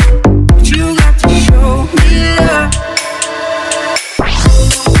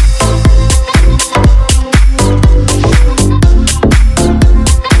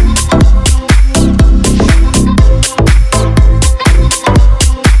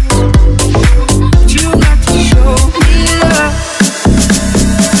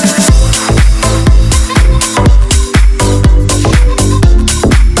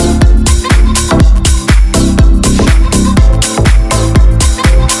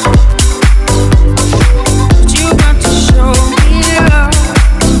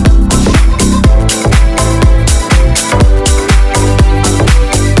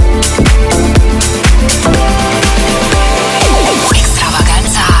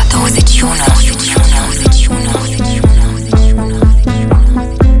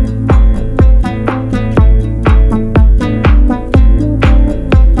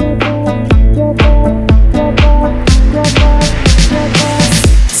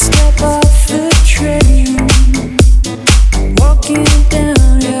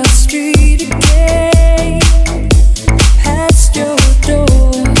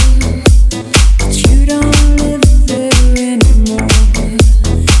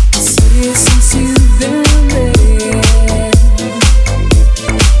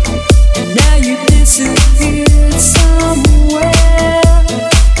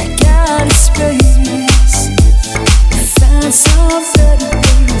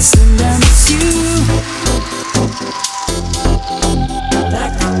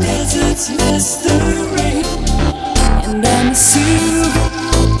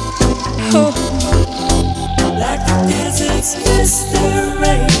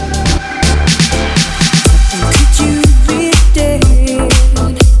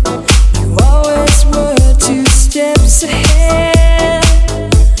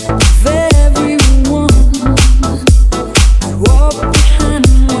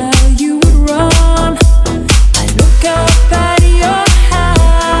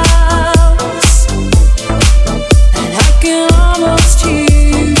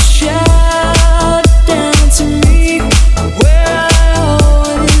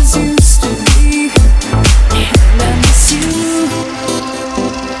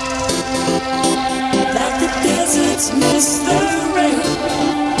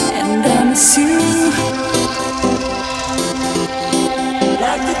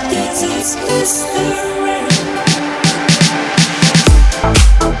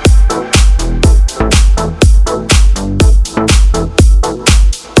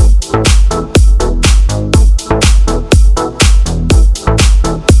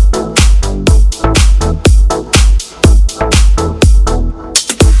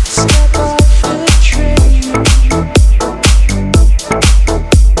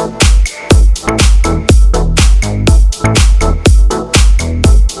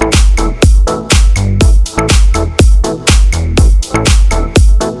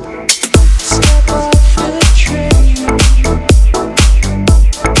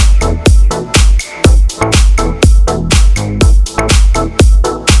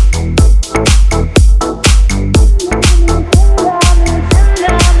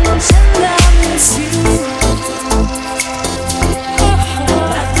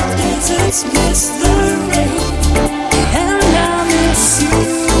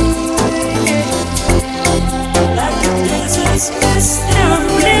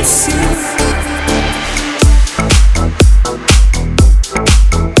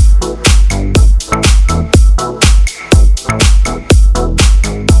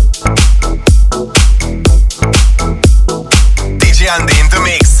 DJANDI in the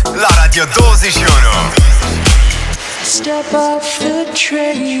mix, la Radio 21. Step off the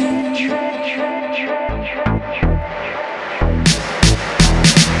train.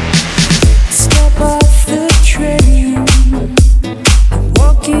 Step off the train. I'm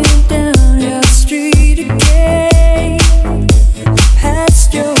walking down your street again.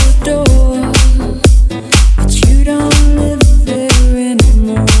 Past your door, but you don't live there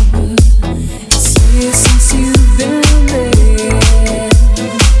anymore. It's years since you've been there,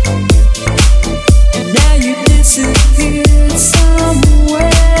 and now you disappeared somewhere.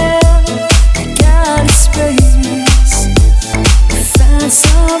 I got a space, you found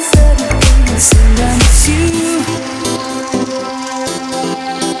some better things, and I miss you.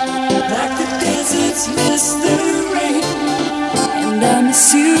 Like the deserts miss the rain, and I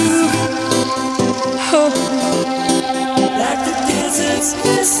miss you. Oh, like the deserts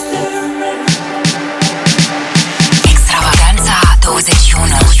miss the rain. Extravaganza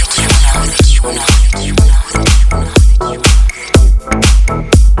 21.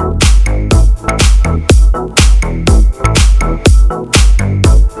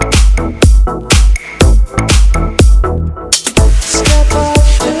 Step off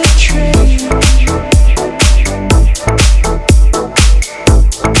the train.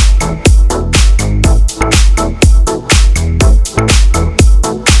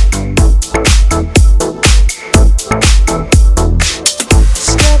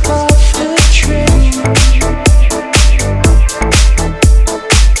 Step off the train.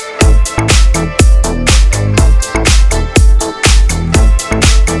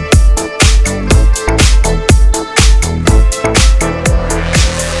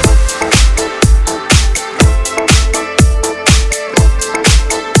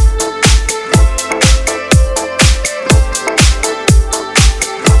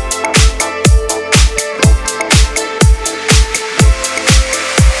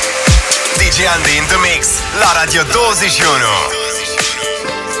 DJANDI in the mix, la Radio 21.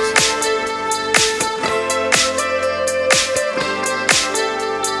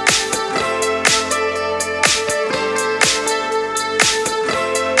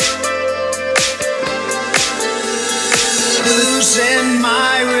 Losing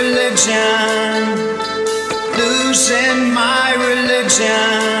my religion, losing my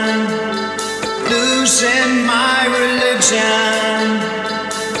religion, losing my religion,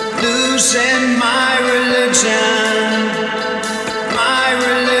 losing my religion, my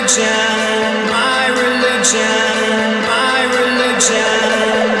religion, my religion, my religion,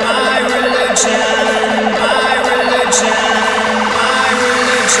 my religion, my religion, my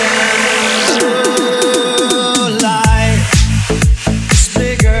religion. Oh, life is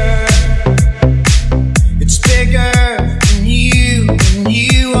bigger. It's bigger than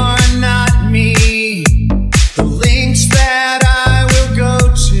you are not me. The links that I will go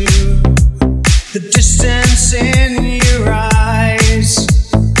to, the distance in your eyes.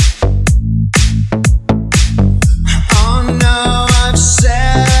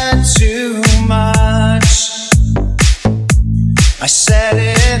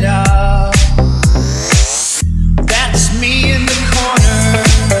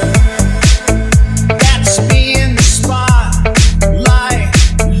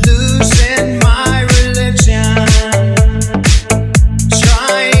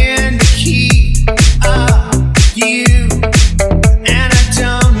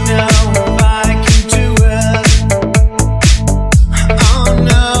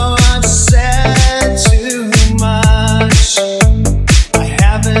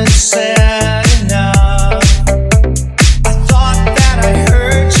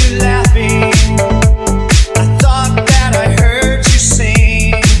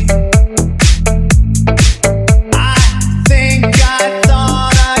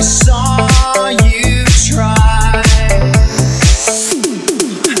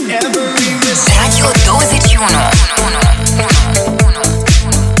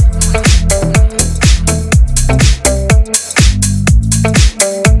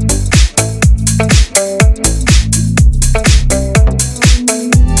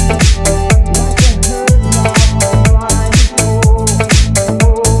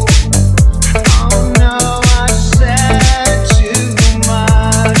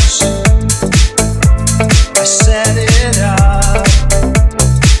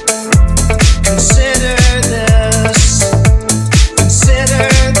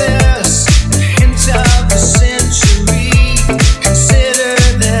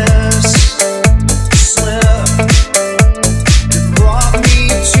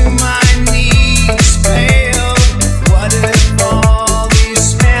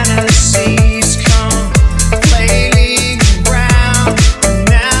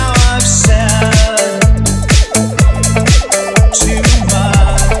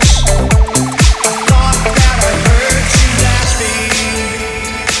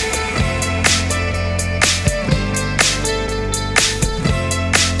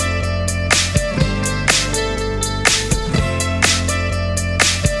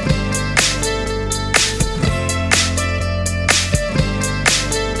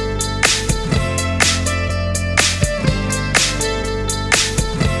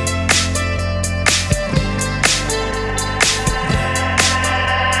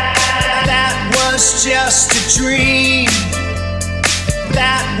 was just a dream.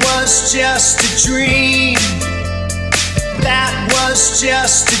 That was just a dream. That was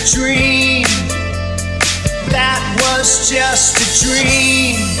just a dream. That was just a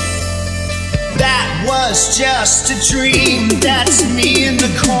dream. That was just a dream. That's me in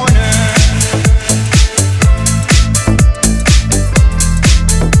the corner.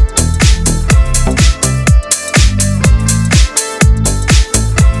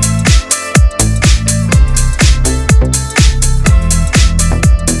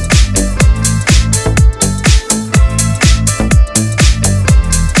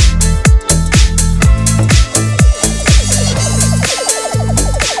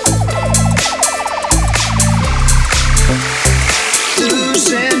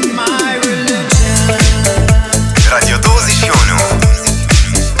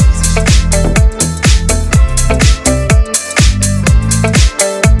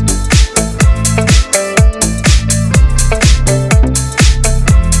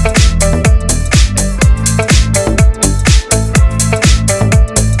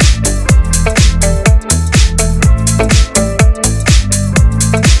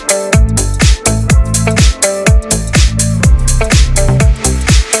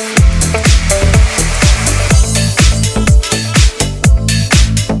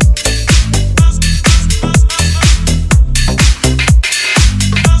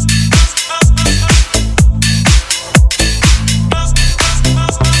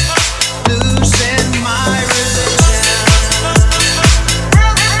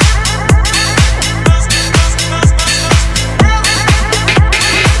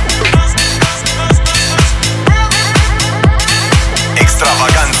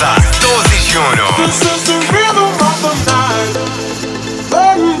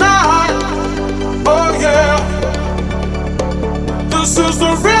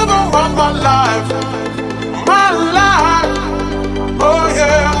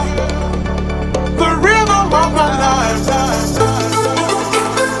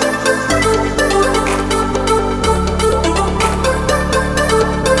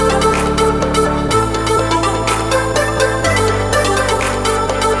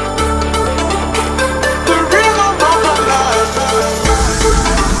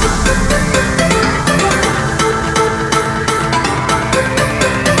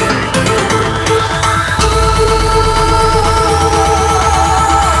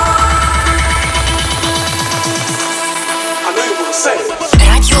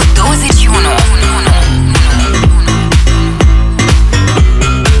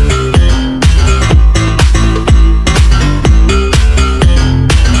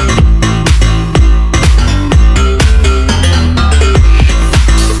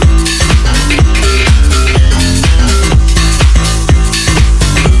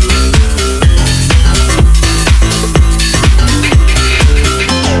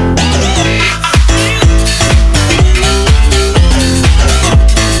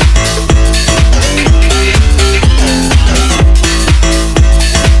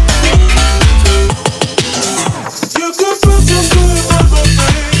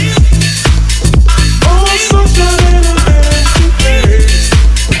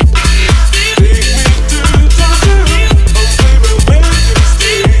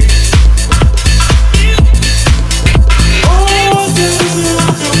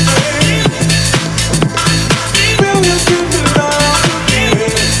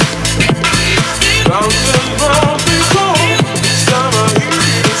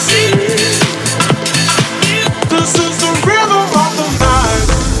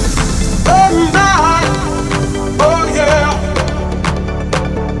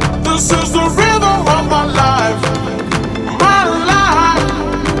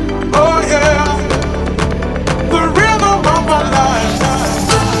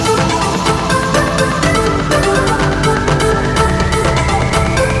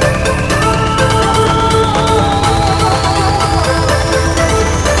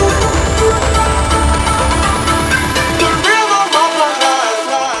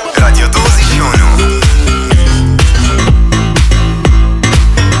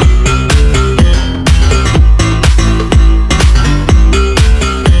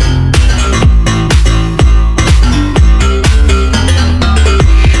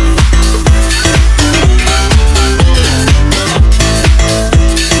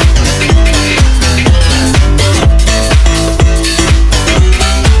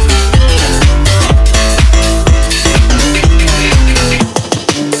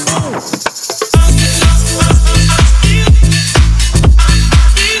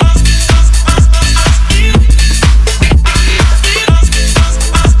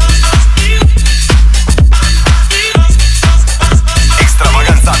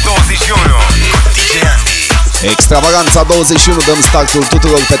 Extravaganța 21, dăm startul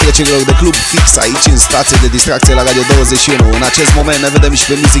tuturor petrecerilor de club fix aici în stație de distracție la Radio 21. În acest moment ne vedem și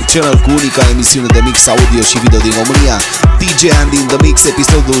pe Music Channel cu unica emisiune de mix audio și video din România, DJANDI in the Mix,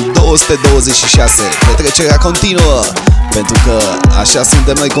 episodul 226. Petrecerea continuă, pentru că așa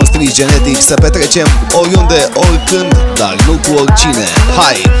suntem noi construiți genetic, să petrecem oriunde, oricând, dar nu cu oricine.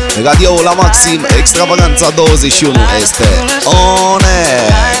 Hai, radio la maxim, Extravaganța 21 este on air.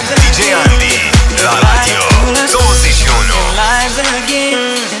 DJANDI la Radio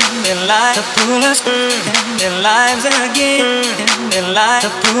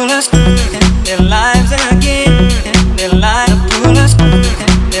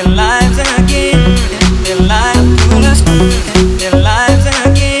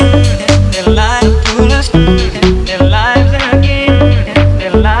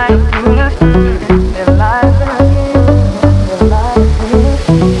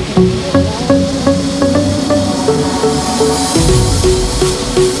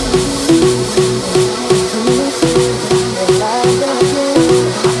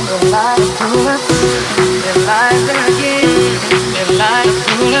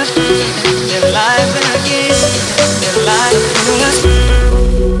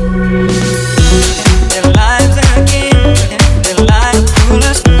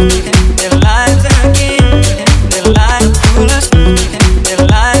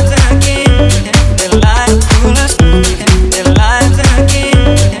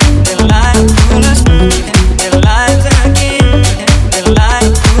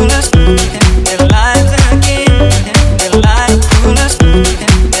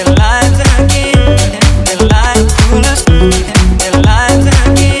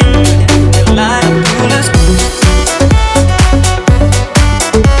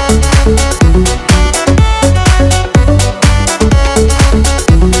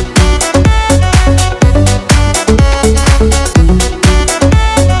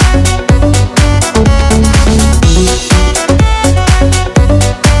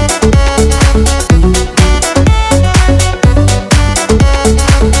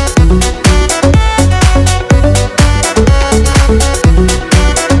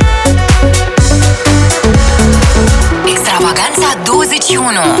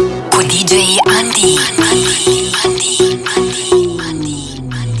 21. Cu DJ ANDI.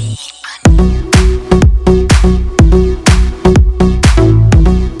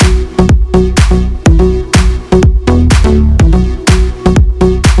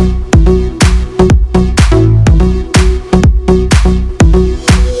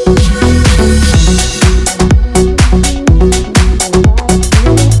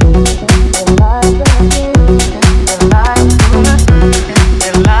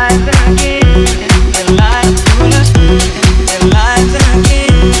 Life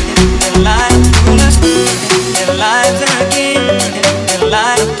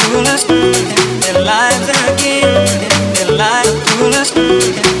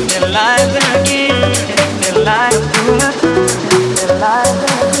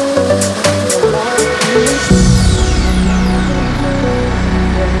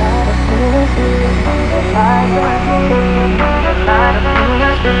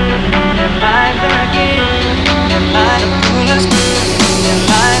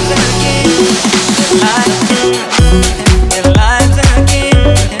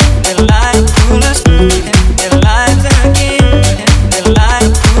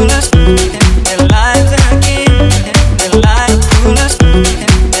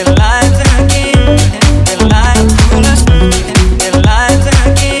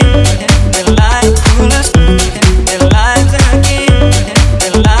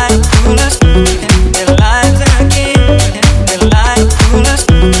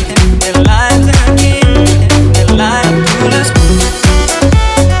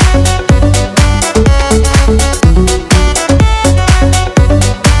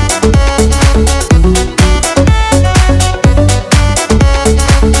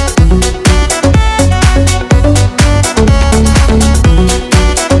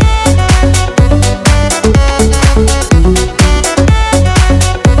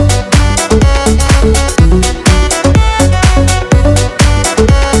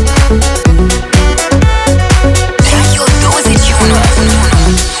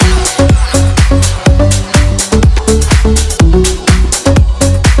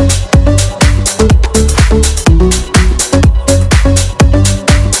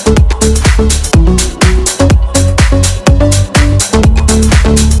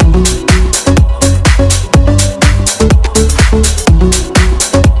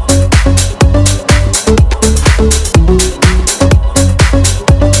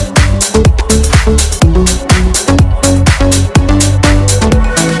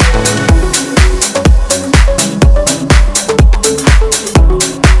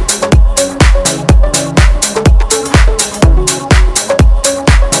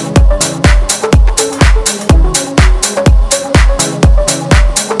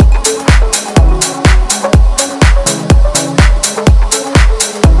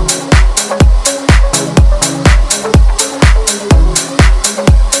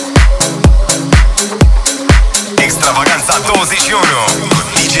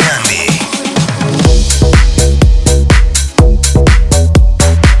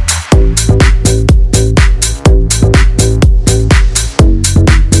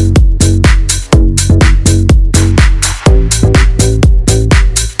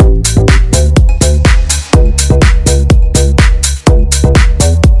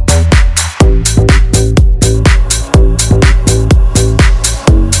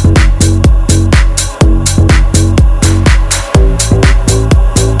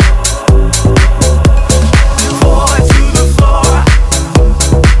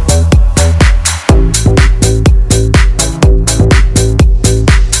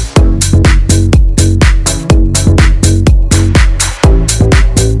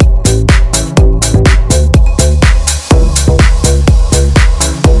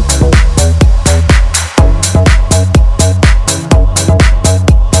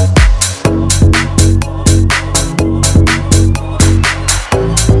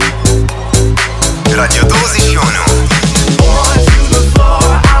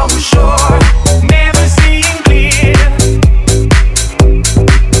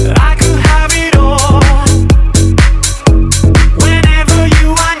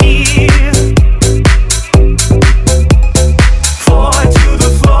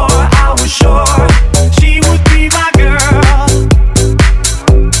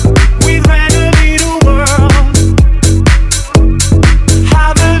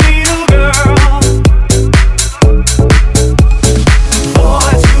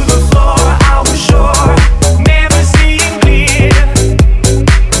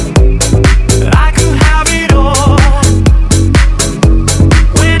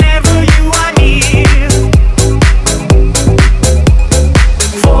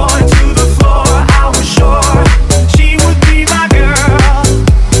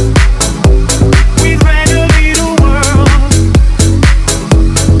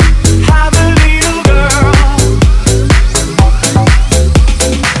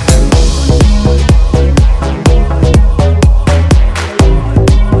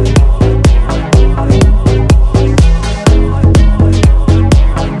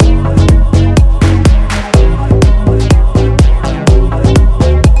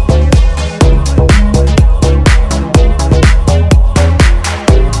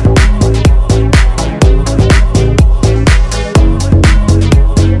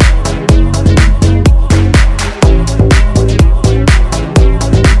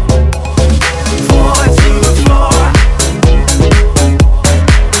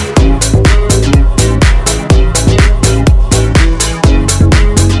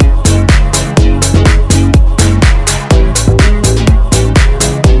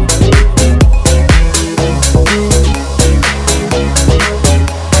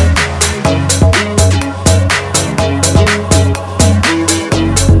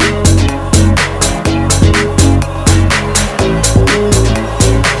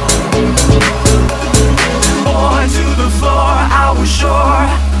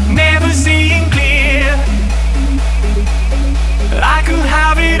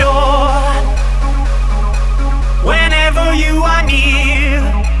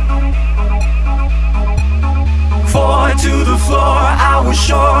was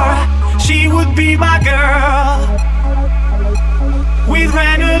sure she would be my girl. We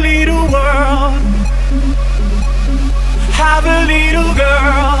ran a little world, have a little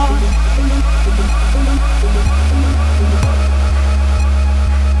girl.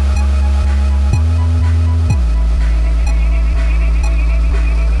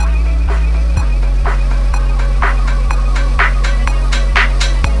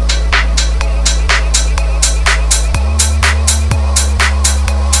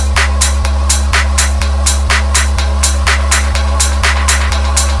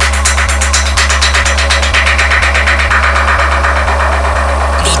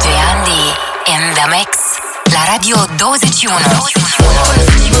 Radio 21. Radio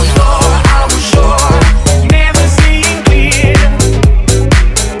 21.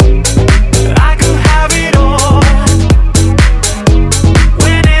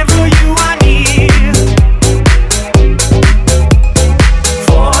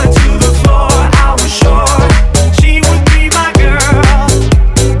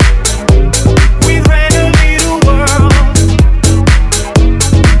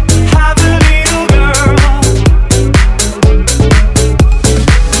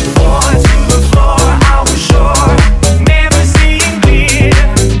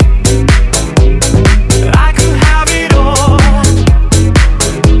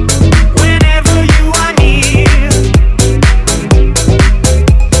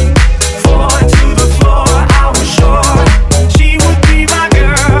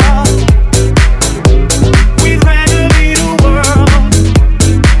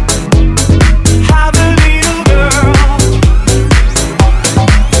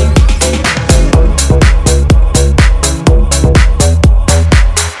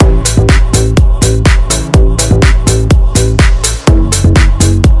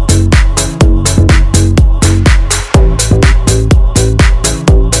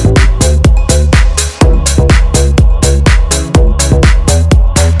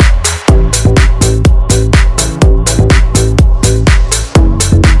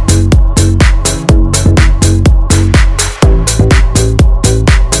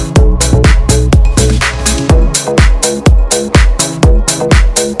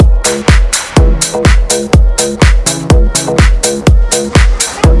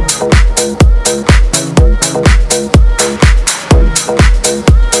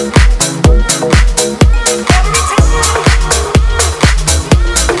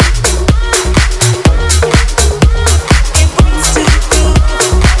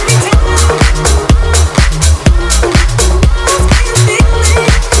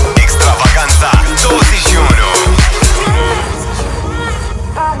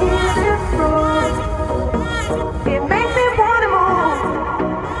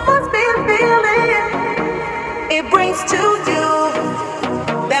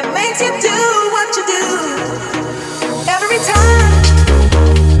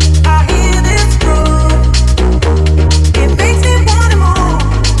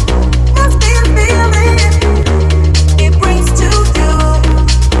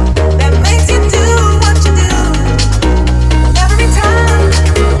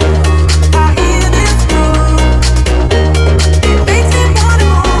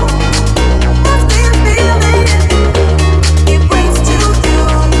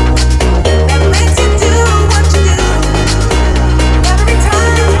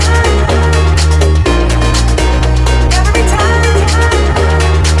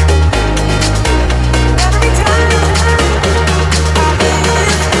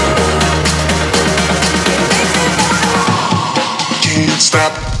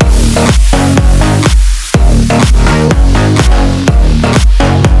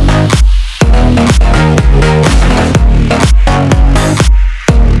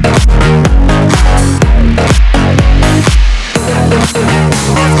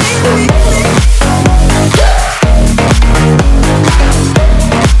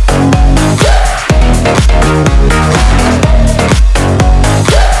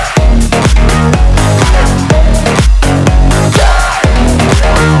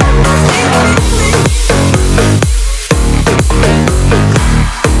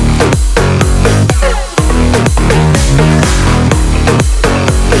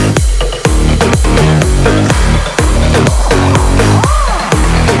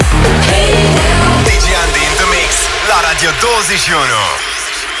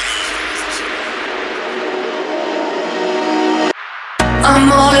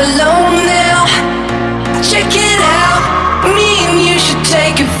 I'm all alone now. Check it out. Me and you should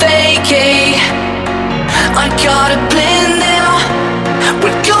take a vacay. I got a plan now.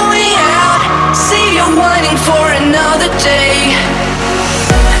 We're going out. See you waiting for another day.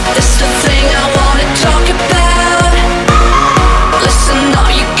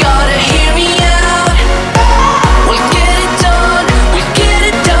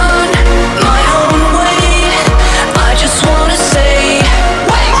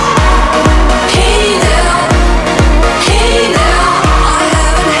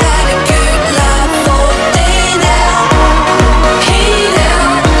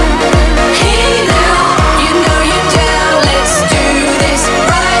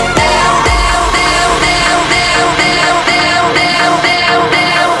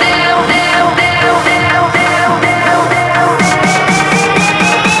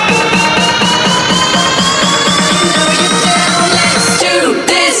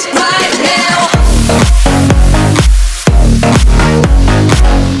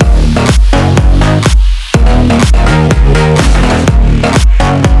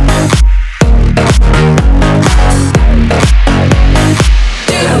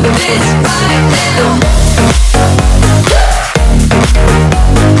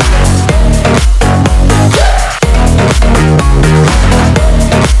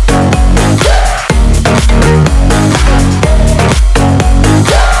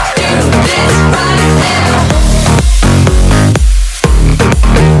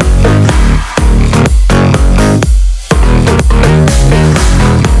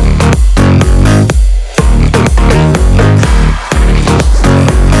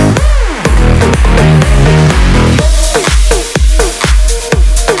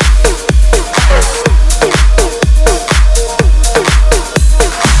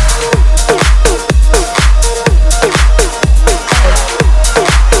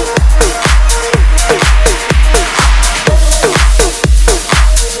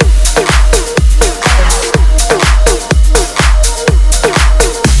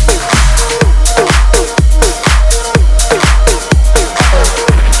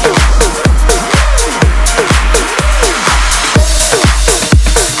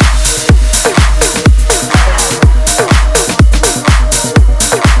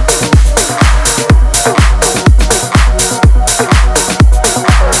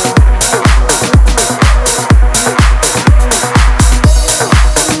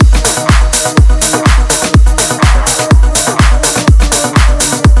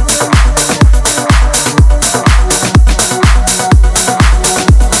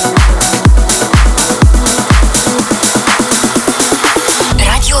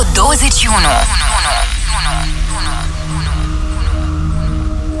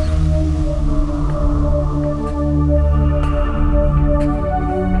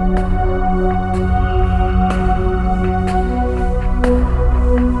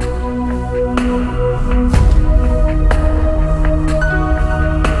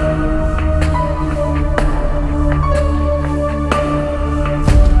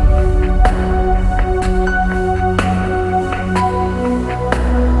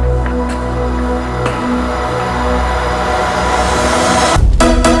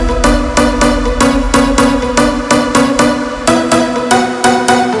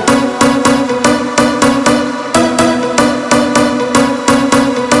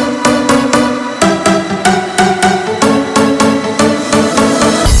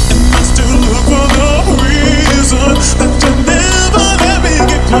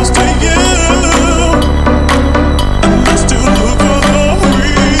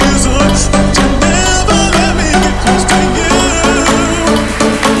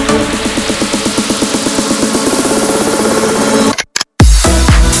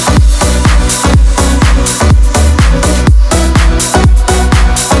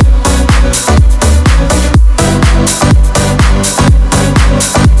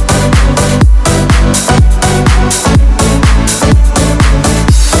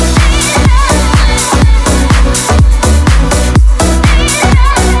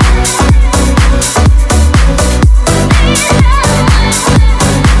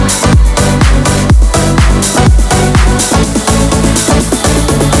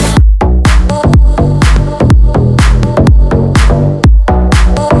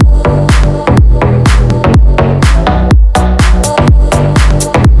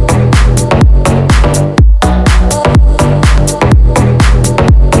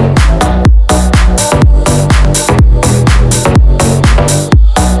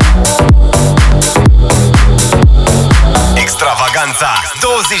 Extravaganza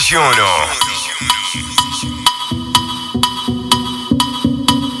 21.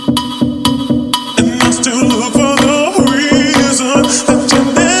 Still look for the reason that you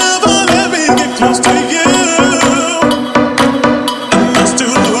never let me get close to you. And I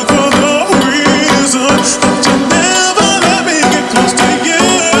still look for the reason that you never let me get close to you.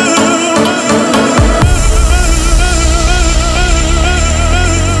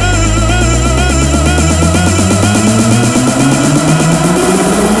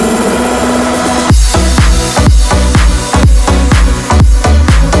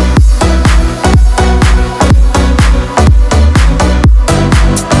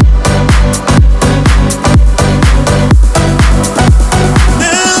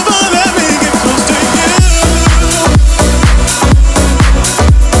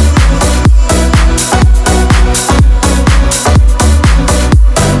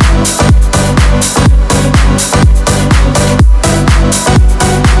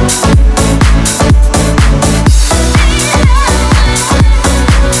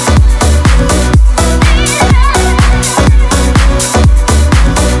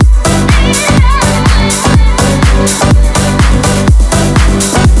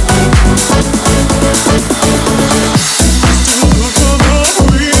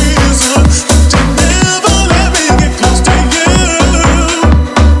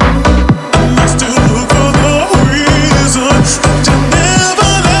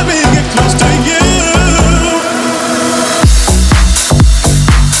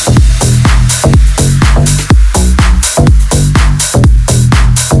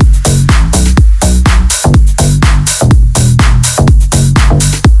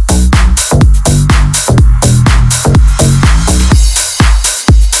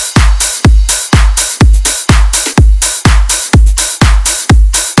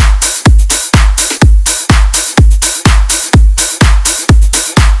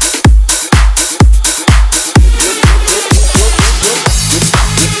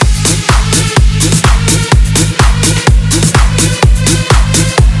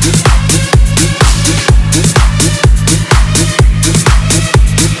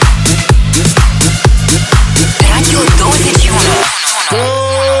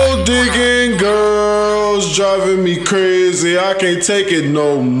 I can't take it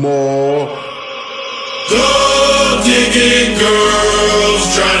no more. Gold digging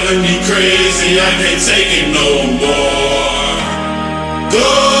girls driving me crazy. I can't take it no more.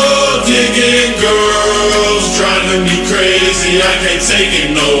 Gold digging girls driving me crazy. I can't take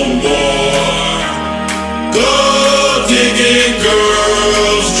it no more. Gold digging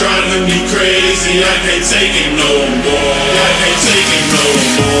girls driving me crazy. I can't take it no more. I can't take it no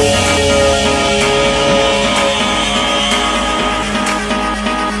more.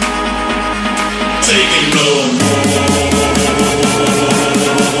 Taking no more.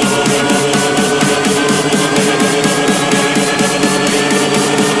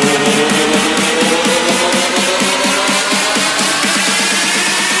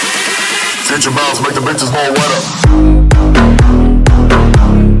 Hit your bounce, make the bitches more wetter.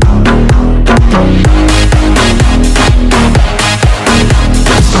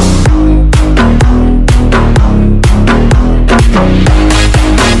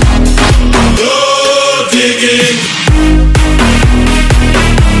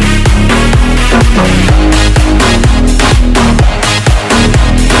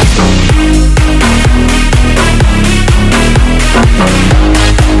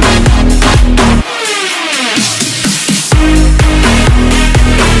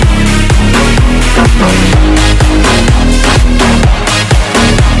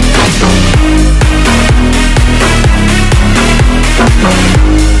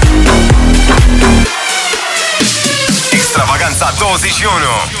 Extravaganza 21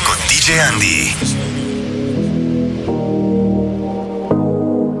 con DJ Andy.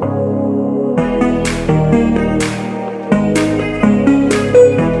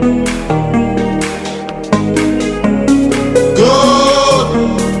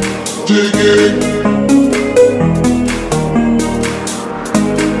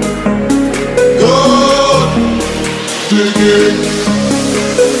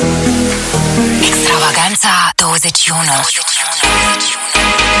 Extravaganza 21.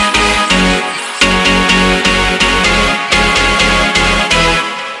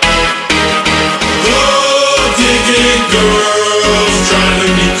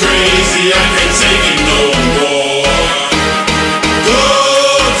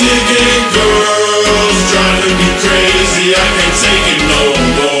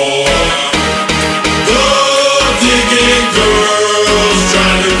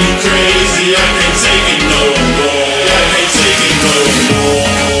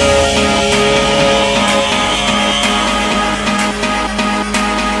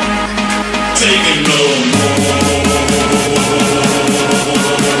 Taking no more.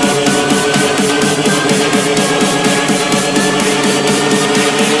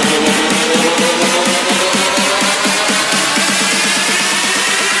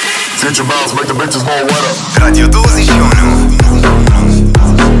 Future bounce, make the bitches more wetter. Radio 21.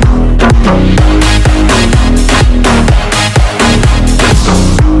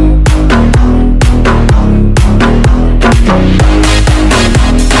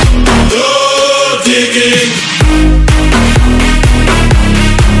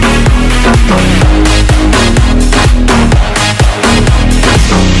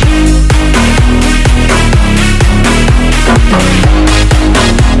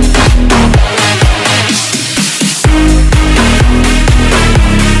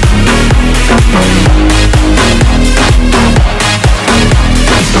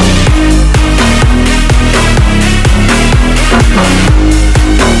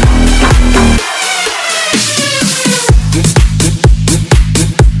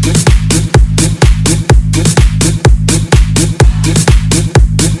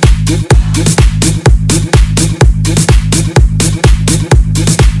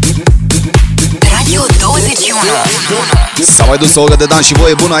 S-a mai dus o oră de dans și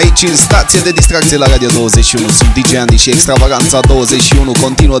voie bună aici în stație de distracție la Radio 21. Sunt DJ Andy și Extravaganța 21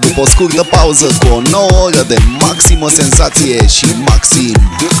 continuă după o scurtă pauză cu o nouă oră de maximă senzație și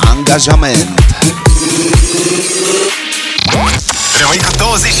maxim angajament. Rămâi cu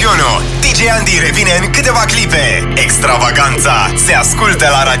 21. DJ Andy revine în câteva clipe. Extravaganța se ascultă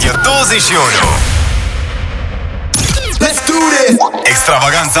la Radio 21. Let's do this!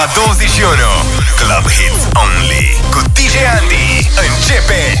 Extravaganța 21 Club Hits Only cu DJ Andy.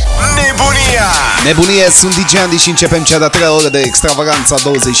 Începe nebunia! Nebunie, sunt DJ Andy și începem cea de-a treia oră de Extravaganța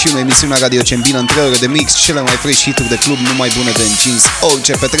 21, emisiunea radio ce îmbină în 3 ore de mix cele mai fresh hituri de club numai bune de încins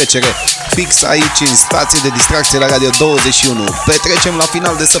orice petrecere. Fix aici în stație de distracție la Radio 21. Petrecem la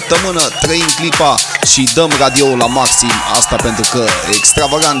final de săptămână, trăim clipa și dăm radio la maxim. Asta pentru că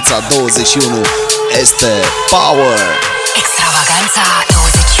Extravaganța 21 este power. Extravaganza 21.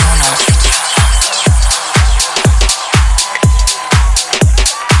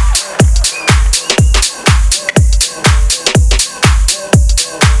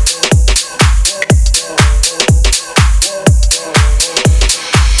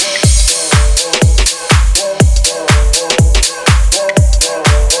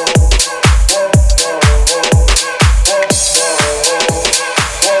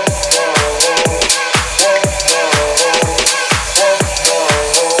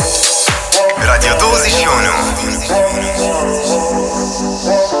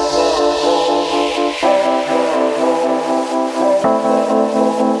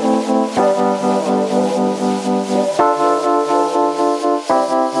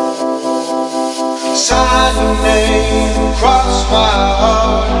 Sign your name across my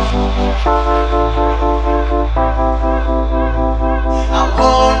heart. I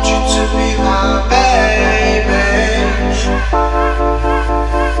want you to be my baby.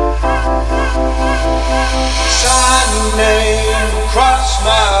 Sign your name across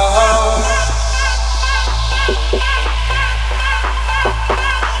my heart.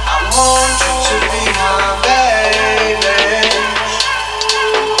 I want you to be my baby.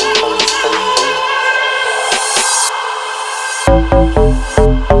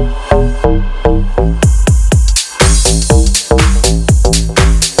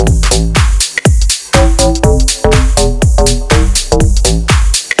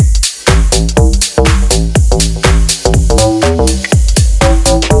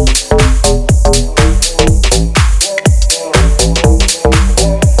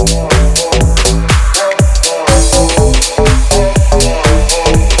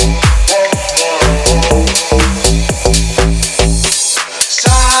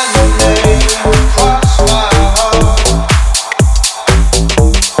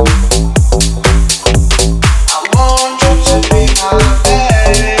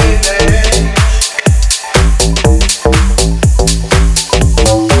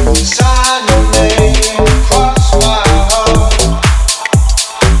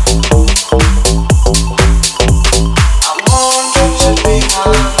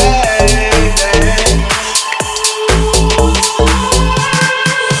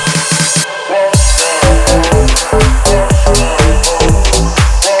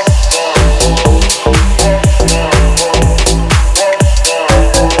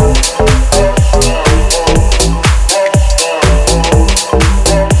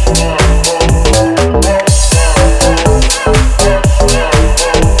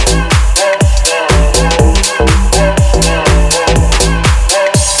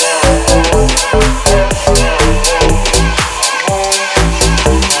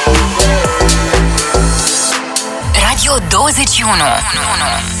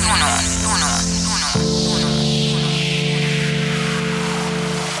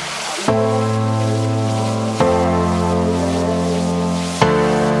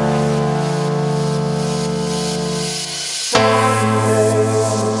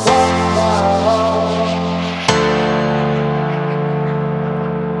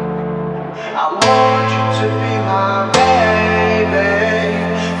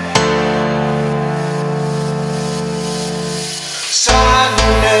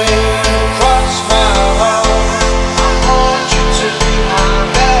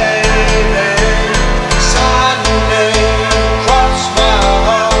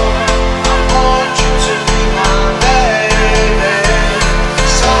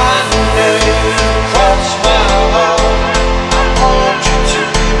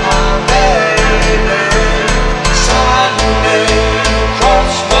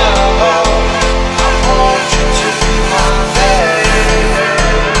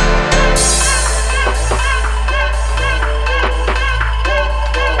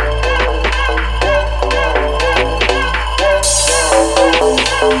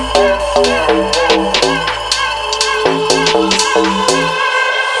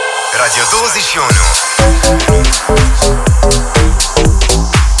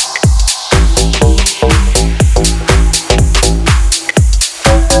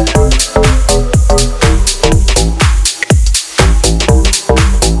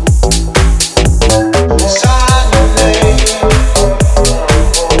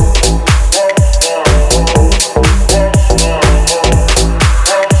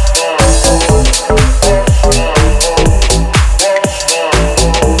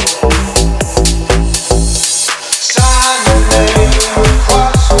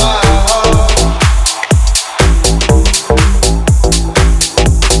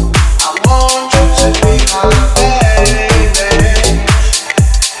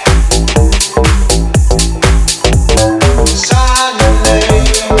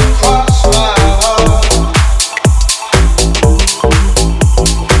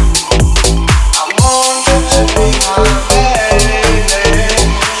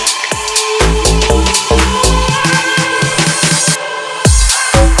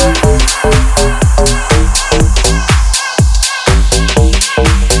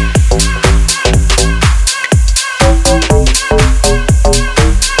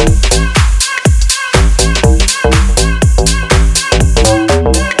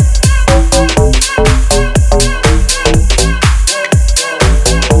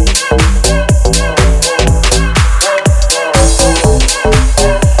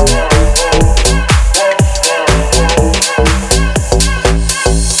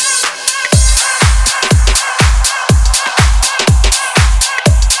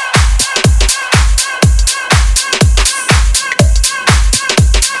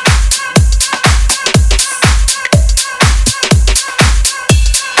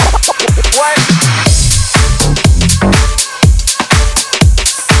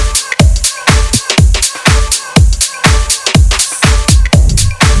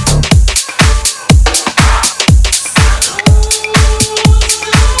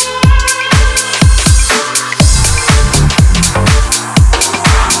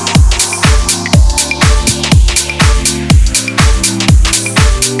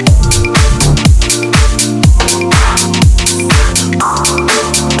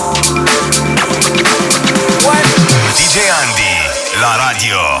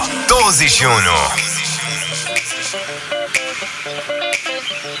 21.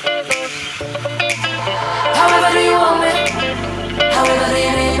 However do you want me? However do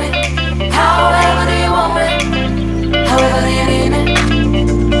you need me? However do you want me? However do you need me?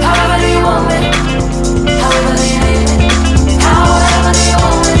 However do you want me? However do you need me? However do you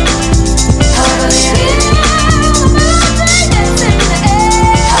want me? However do you need me?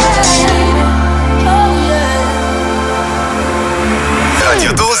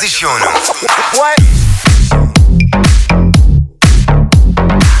 Radio 21. What?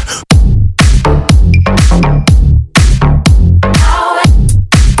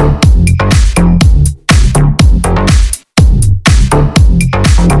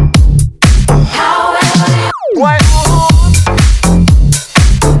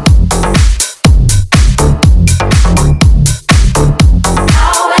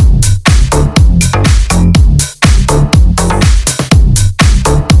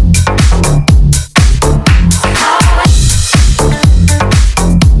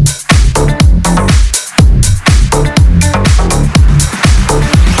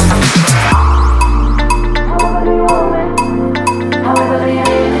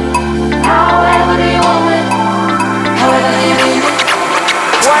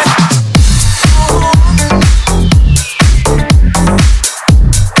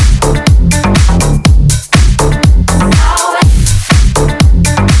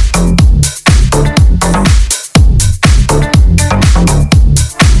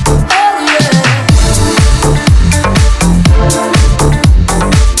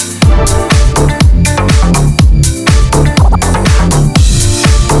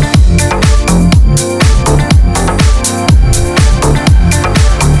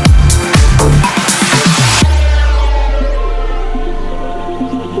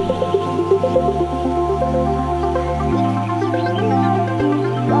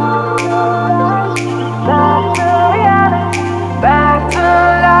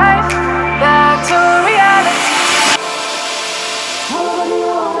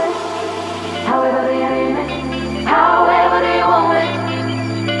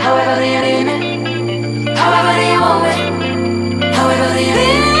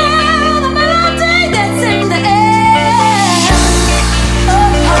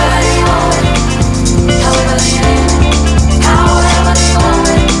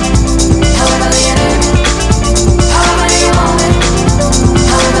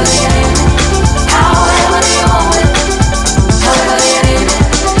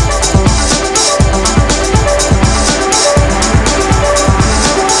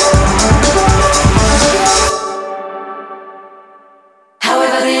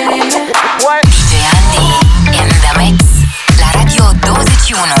 DJ Andy in the mix. La radio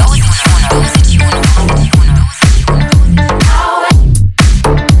 21.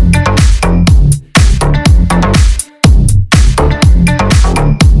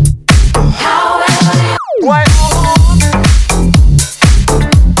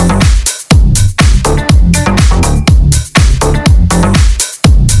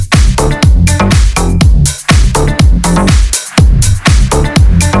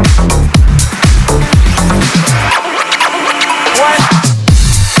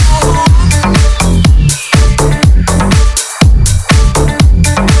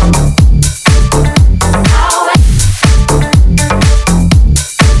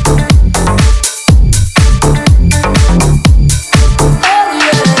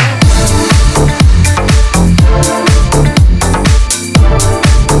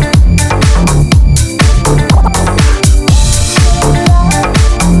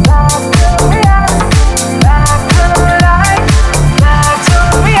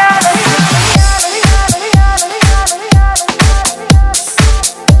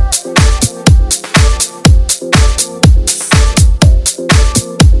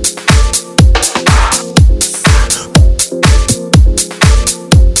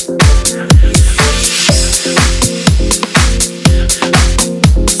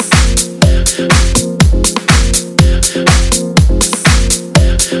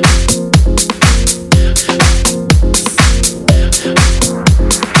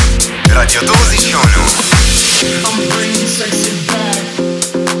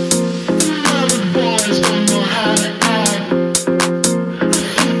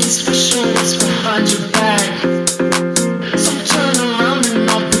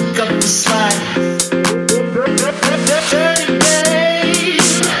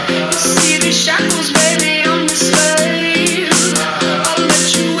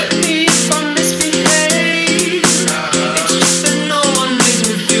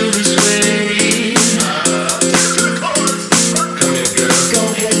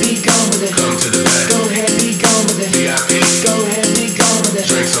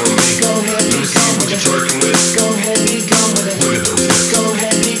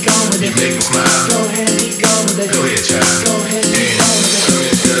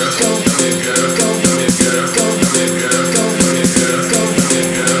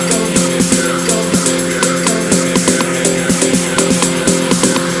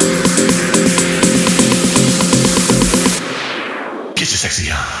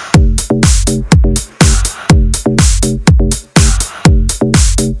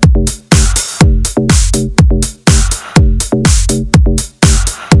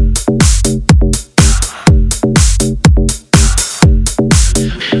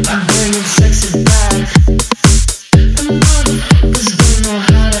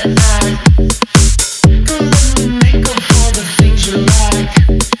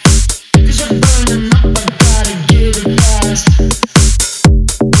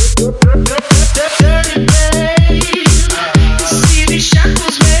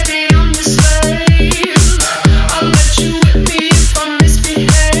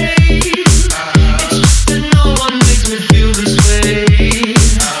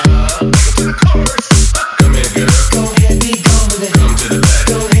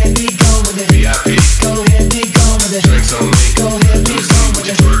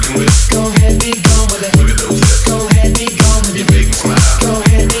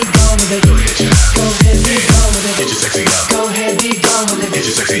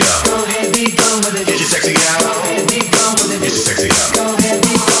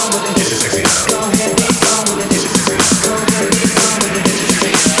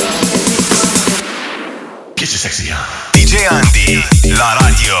 DJ Andi, la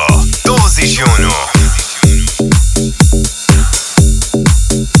radio 21.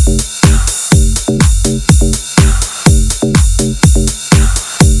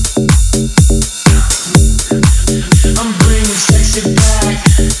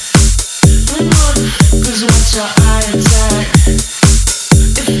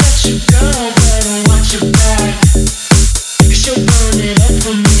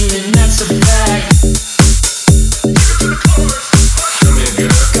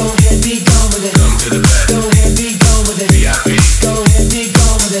 Come to the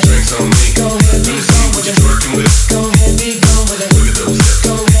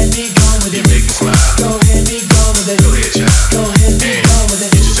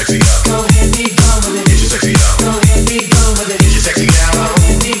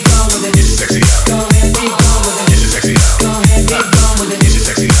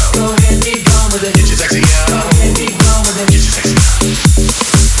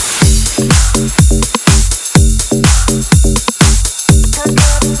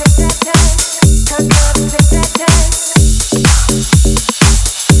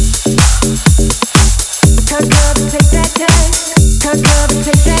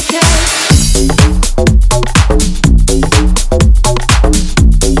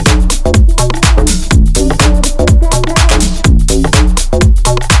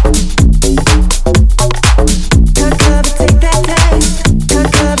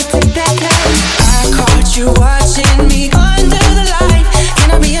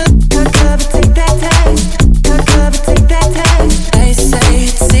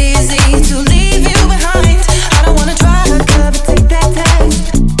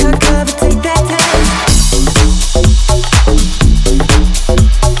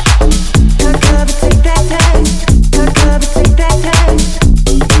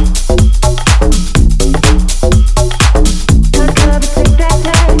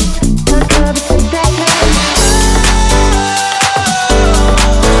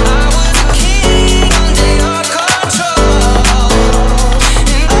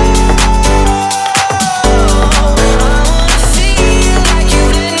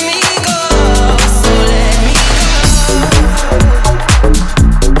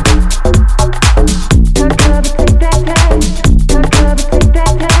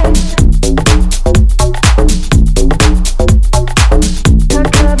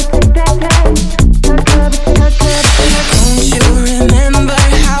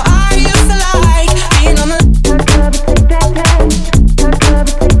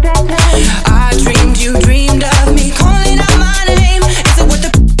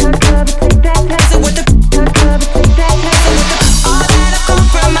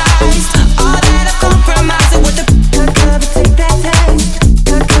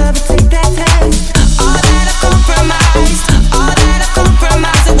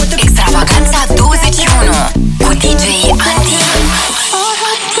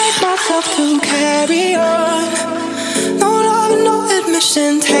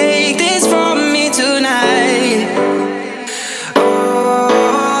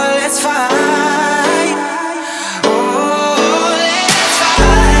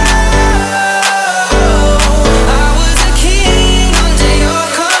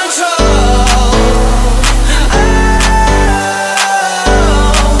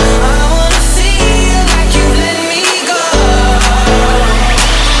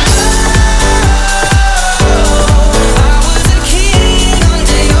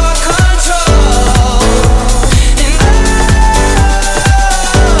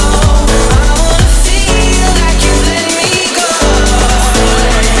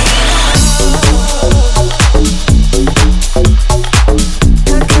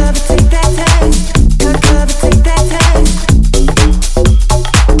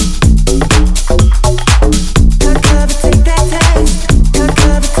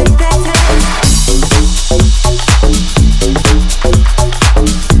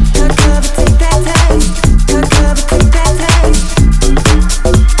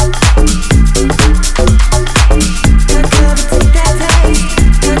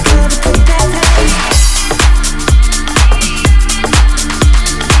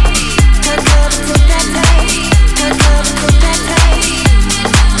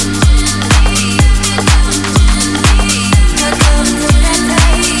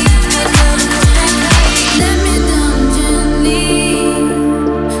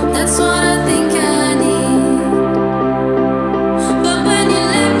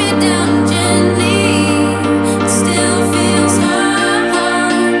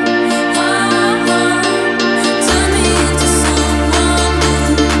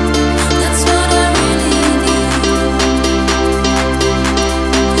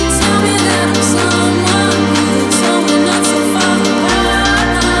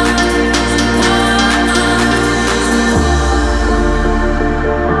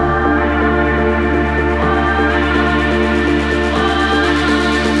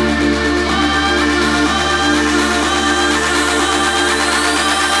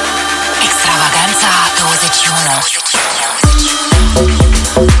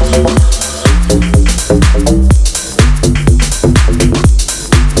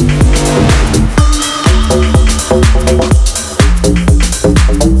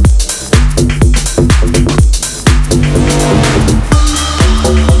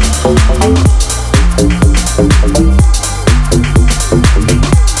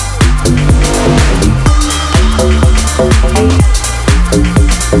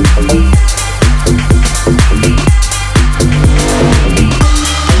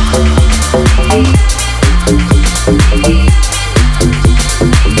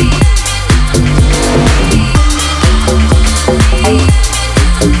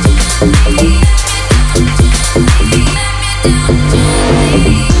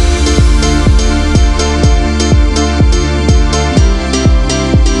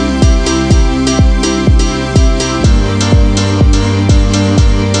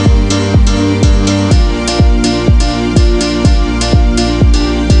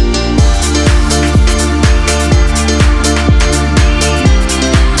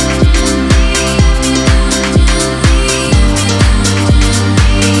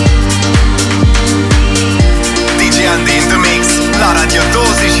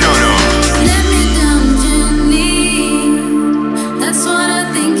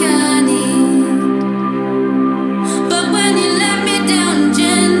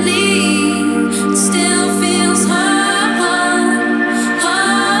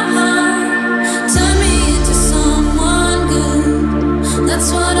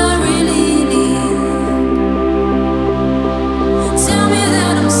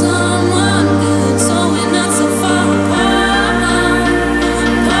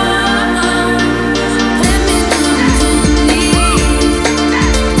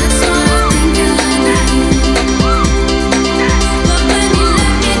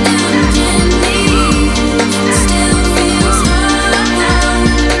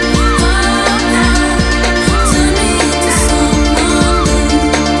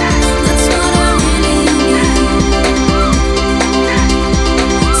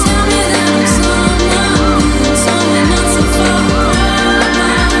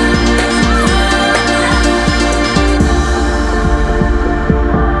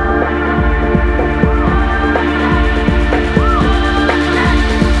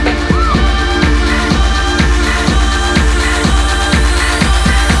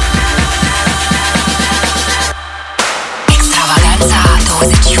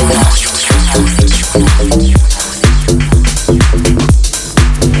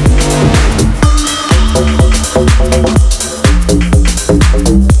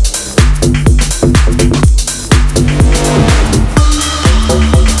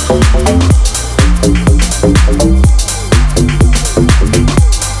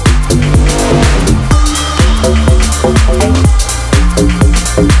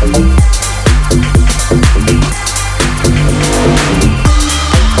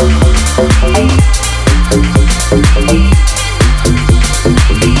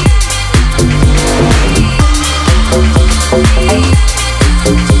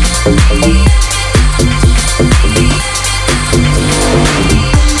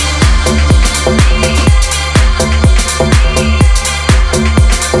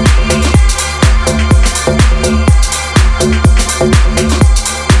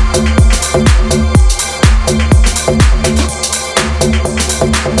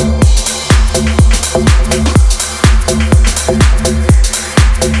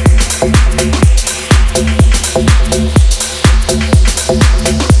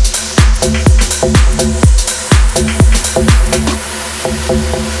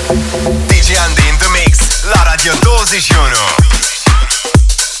 21.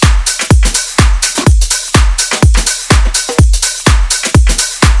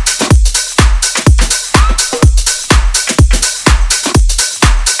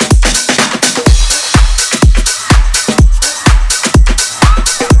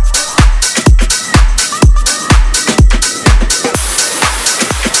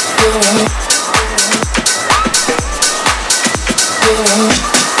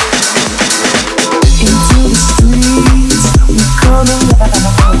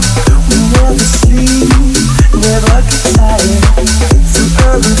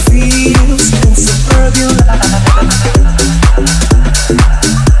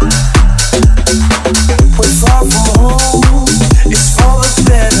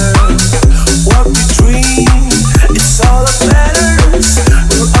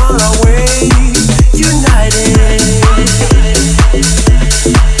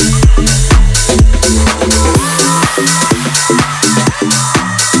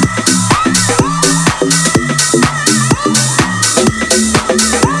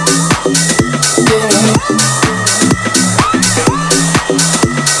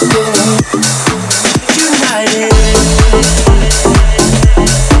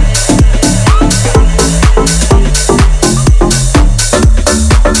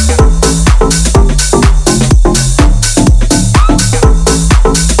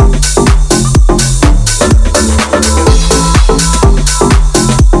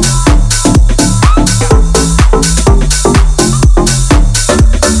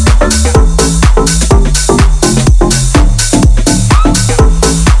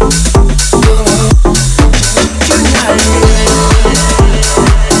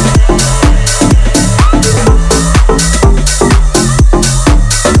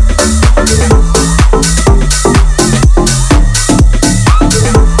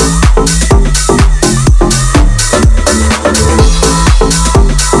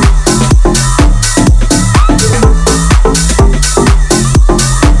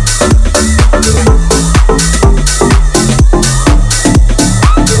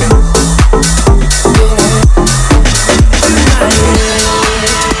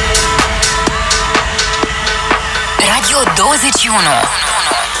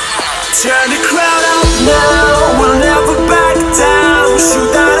 Turn the crowd up now, we'll never back down.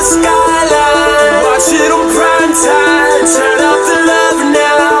 Shoot down the skyline, watch it on prime time. Turn up the love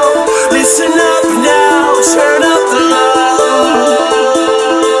now, listen up now. Turn up the love.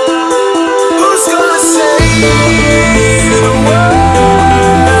 Who's gonna save the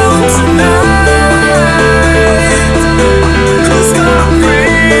world tonight? Who's gonna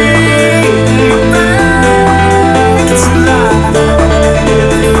bring you back to life?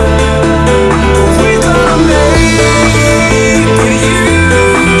 We're gonna make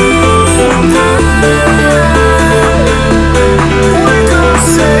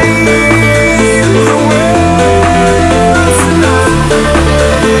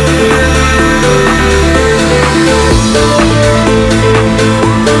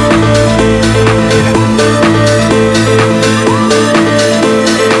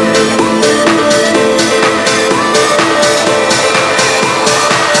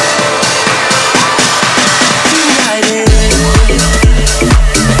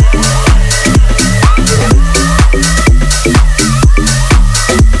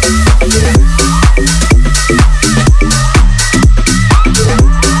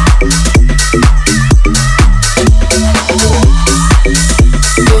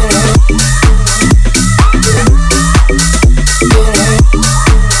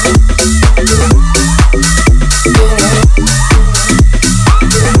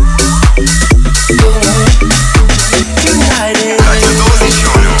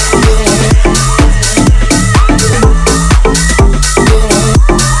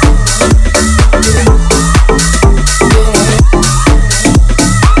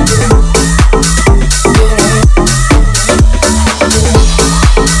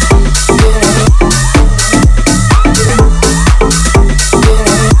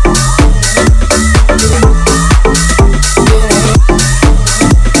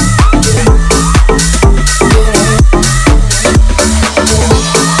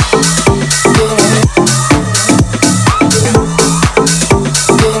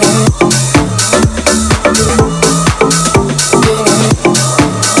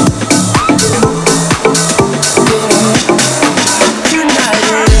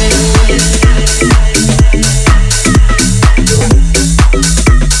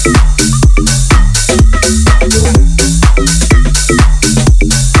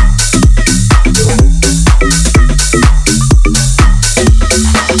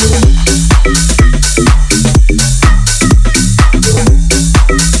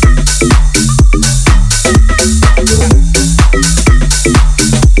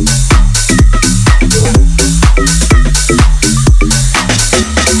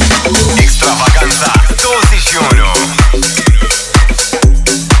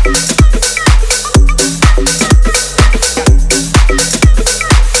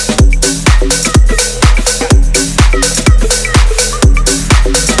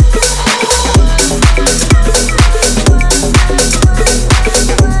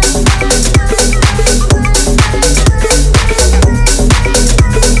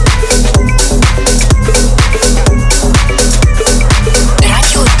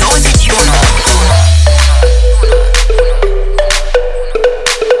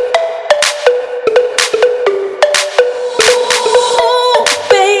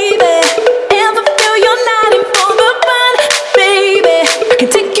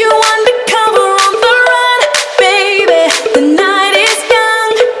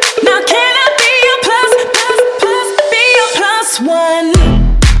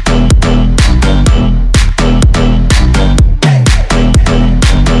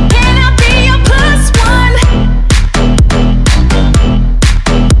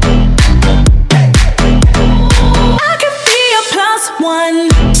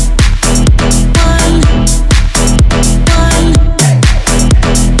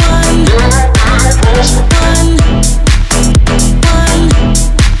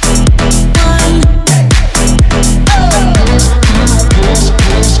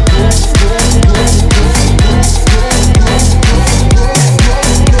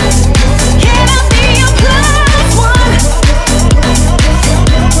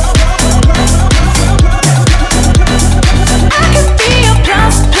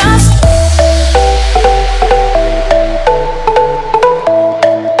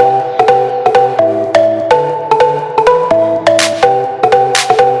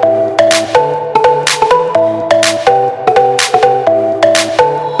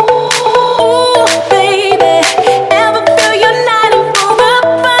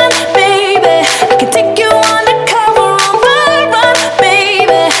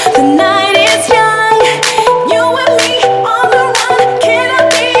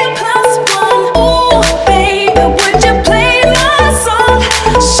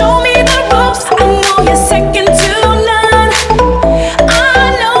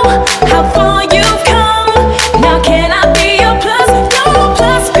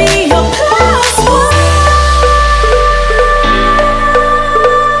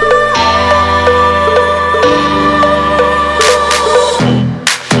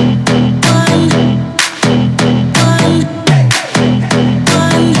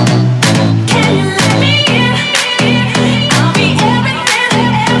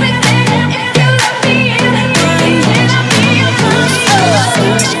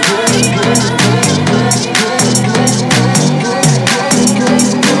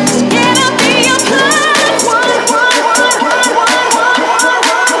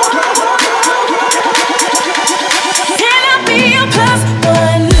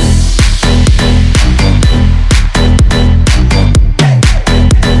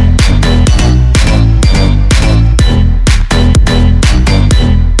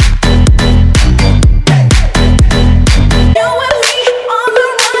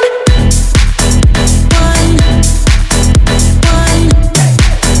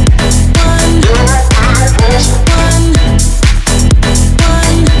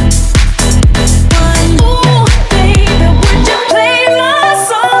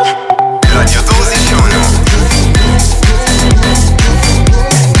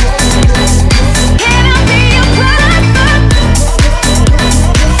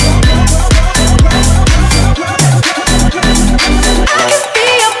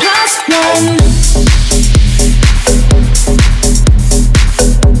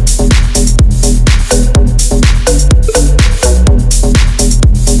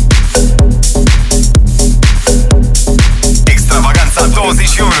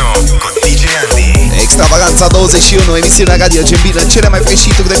 21, emisiunea radio ce îmbină cele mai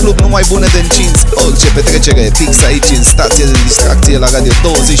freșituri de club numai bune de încins. Orice petrecere fix aici în stație de distracție la radio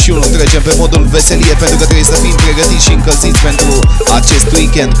 21. Trecem pe modul veselie pentru că trebuie să fim pregătiți și încălziți pentru acest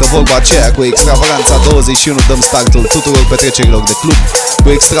weekend. Că vorba aceea cu Extravaganța 21 dăm startul tuturor petrecerilor de club. Cu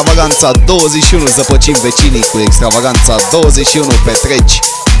Extravaganța 21 zăpăcim vecinii. Cu Extravaganța 21 petreci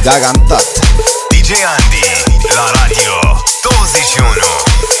garantat. DJ Andy la radio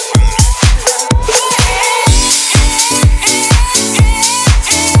 21.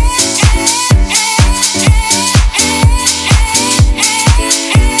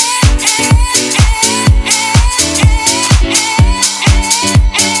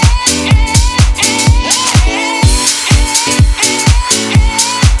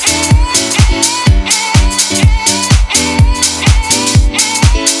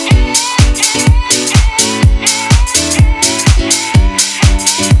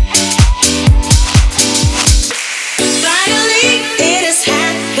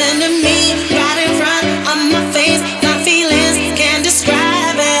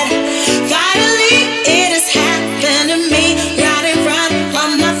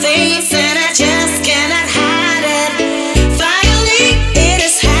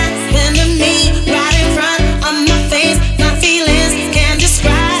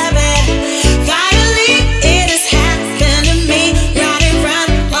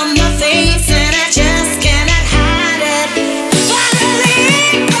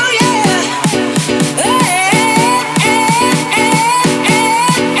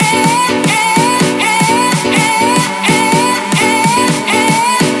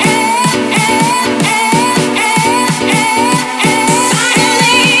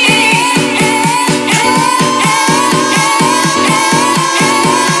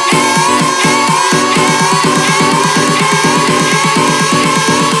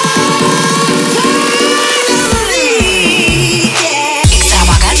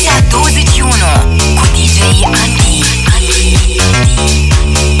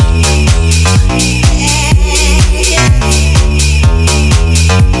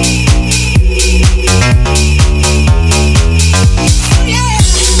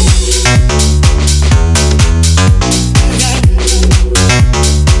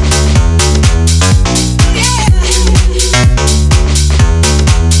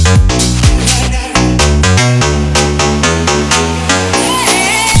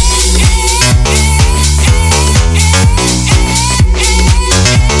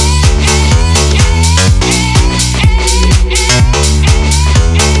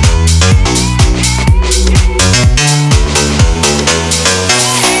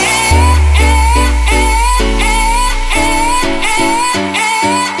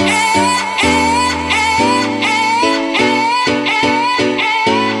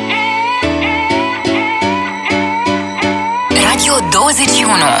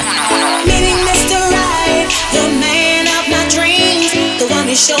 Maybe Mr. Right, the man of my dreams, the one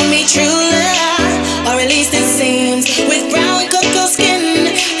who showed me true love, or at least it seems. With brown cocoa skin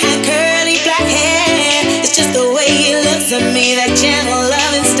and curly black hair, it's just the way he looks at me, that gentle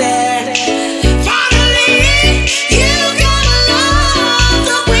loving stare. Finally, you come along,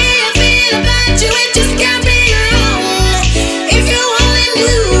 the way I feel about you, it just can't be wrong. If you only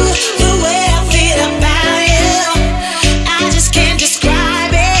knew the way I feel about you, I just can't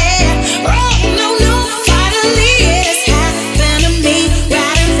describe it. Oh no, no, finally it has happened to me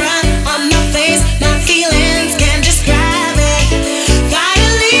right in front of my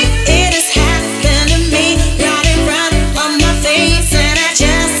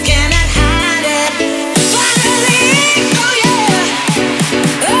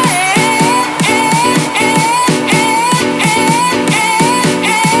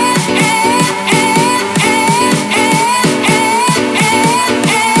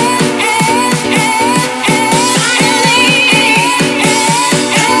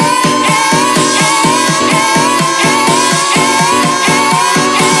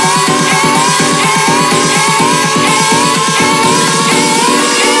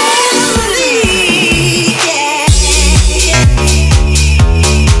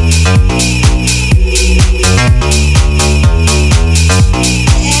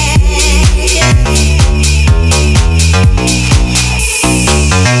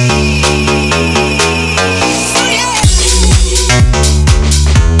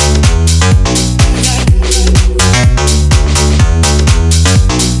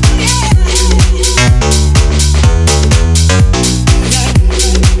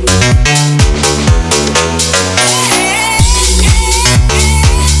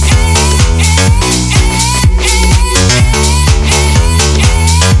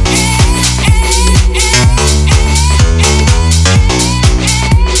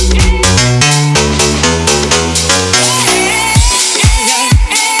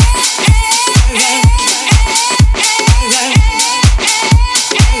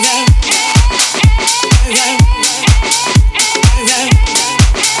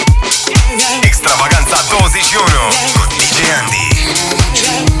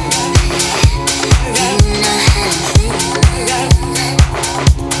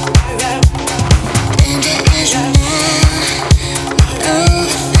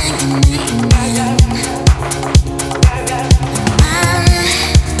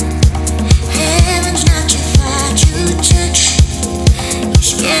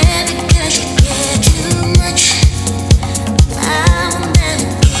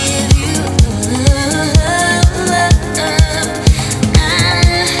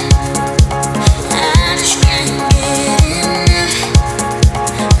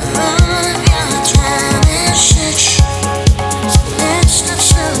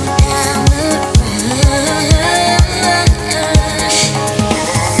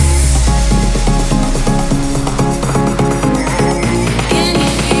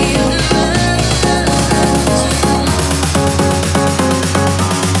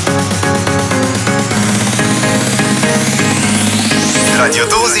Radio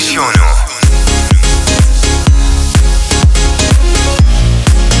 21.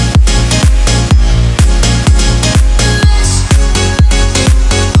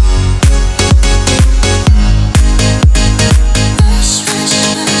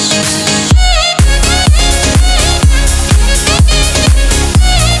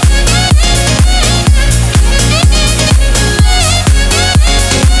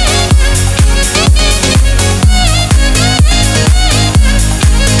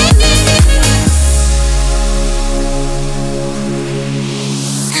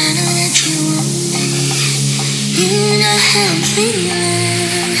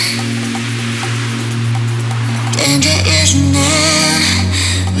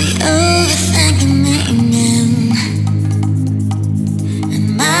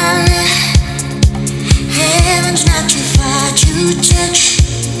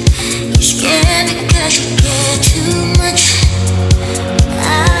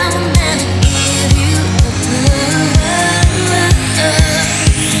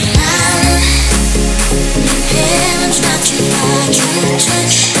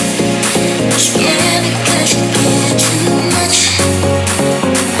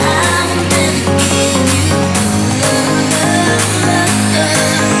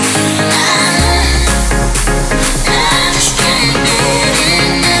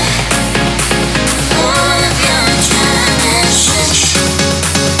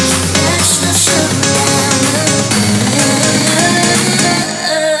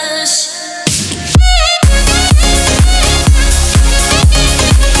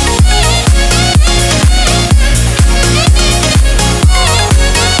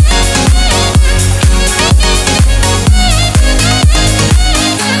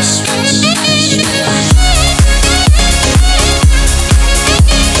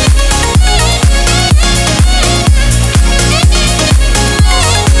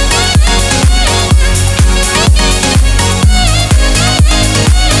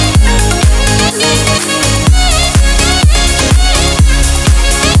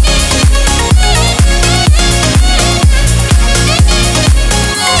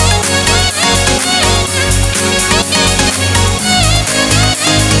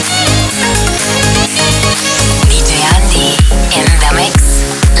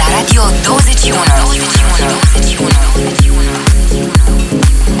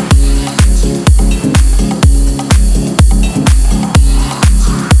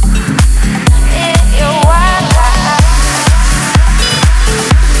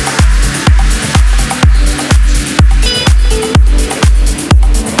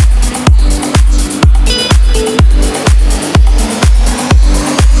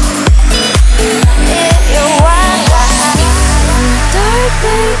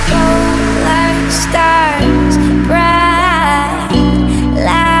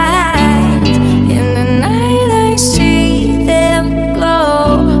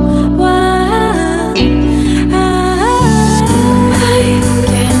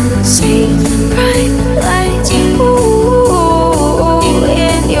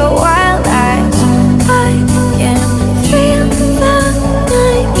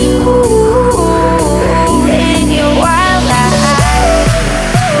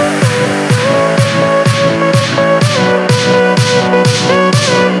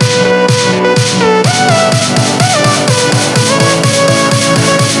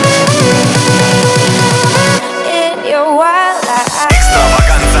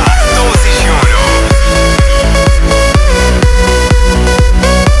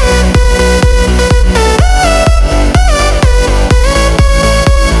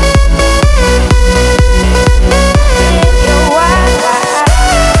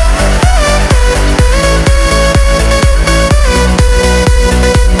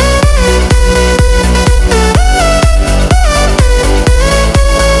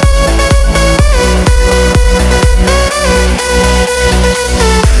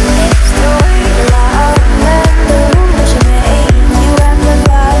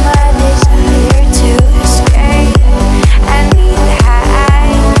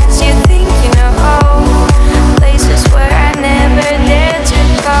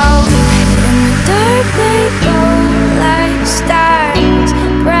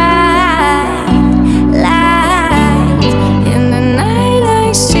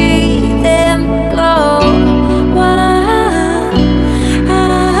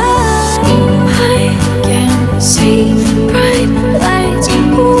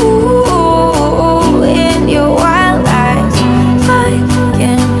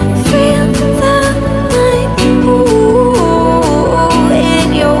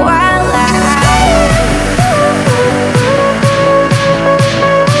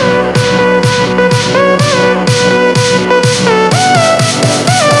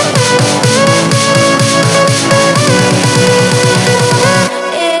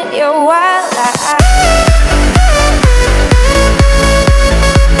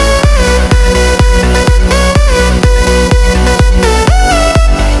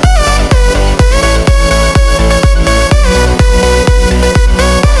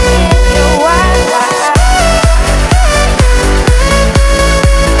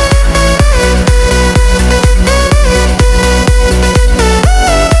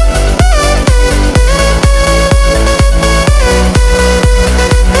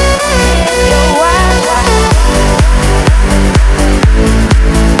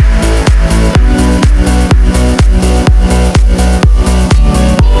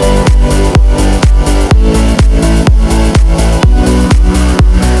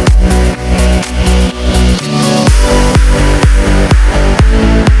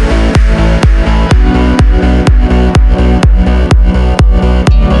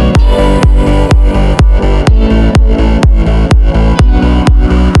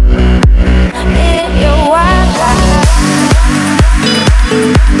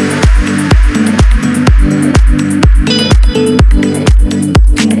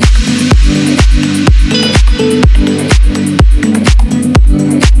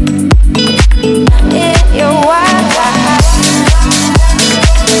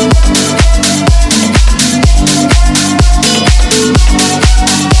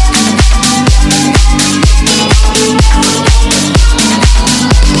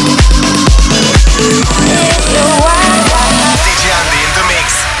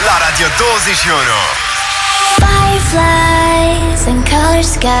 Fireflies and color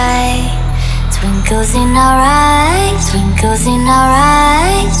sky, twinkles in our eyes, twinkles in our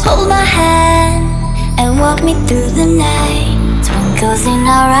eyes. Hold my hand and walk me through the night. Twinkles in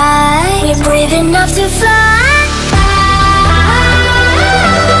our eyes, we're brave enough to fly.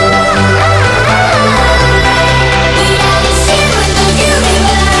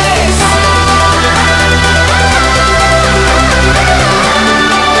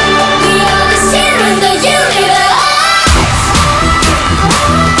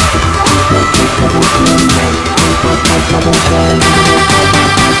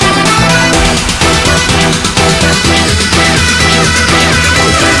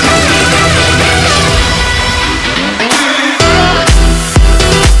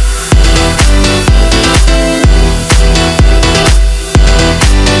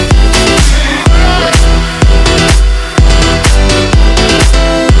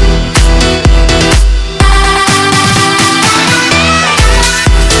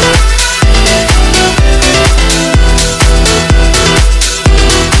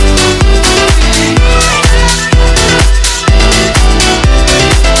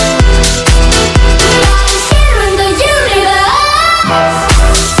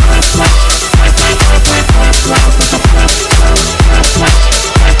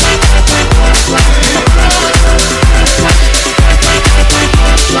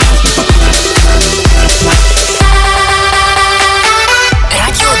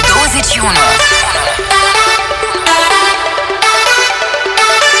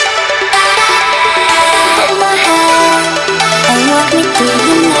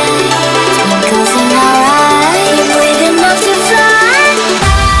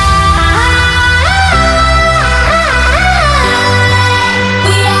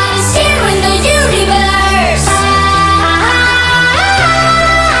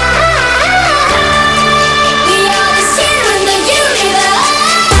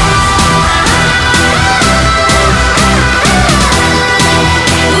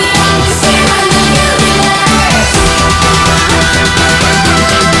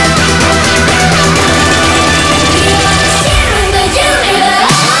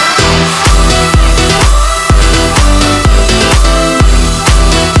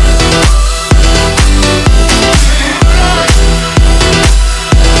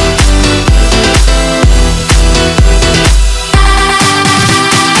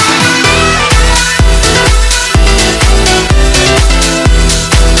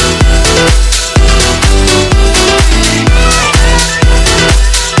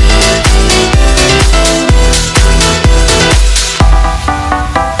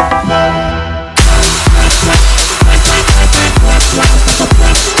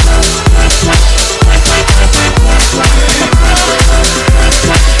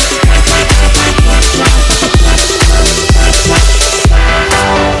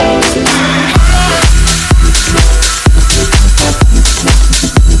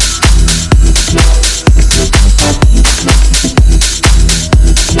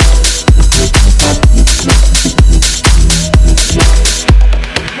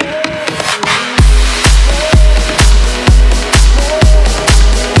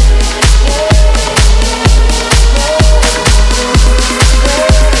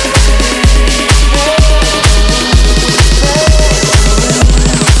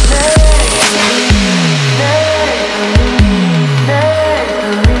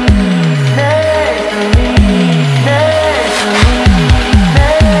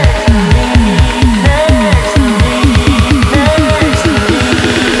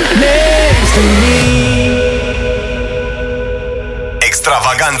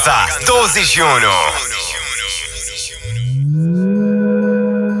 Extravaganza21.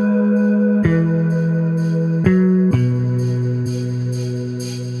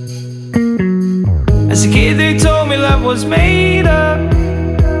 As a kid they told me love was made up,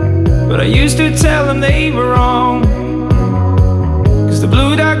 but I used to tell them they were wrong. Cause the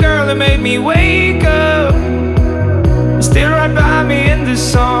blue dot girl that made me wake up is still right by me in this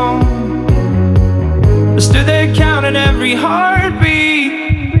song. I stood there counting every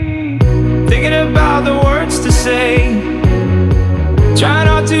heartbeat, thinking about the words to say, trying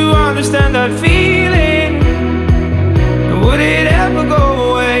not to understand that feeling. Would it ever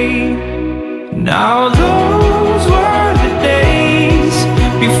go away? Now those were the days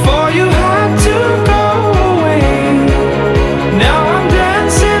before you had to go away. Now I'm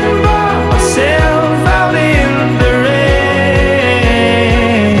dancing by myself out in the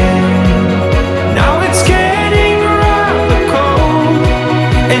rain. Now it's getting rather cold,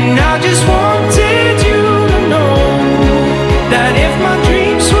 and I just wanted you to know that if my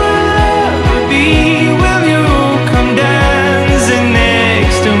dreams were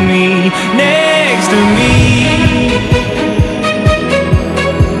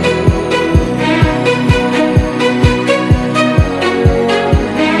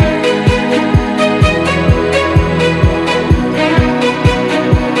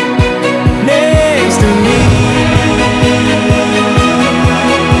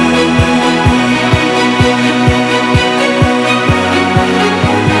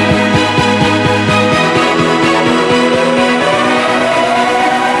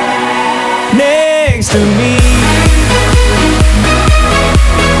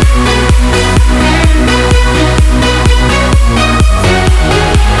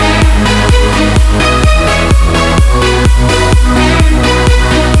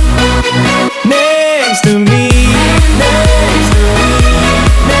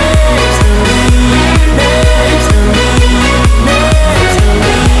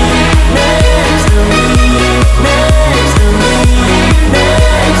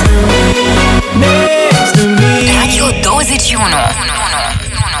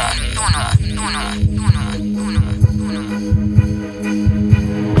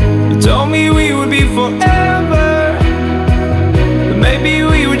told me we would be forever, but maybe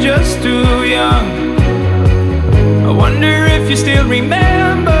we were just too young. I wonder if you still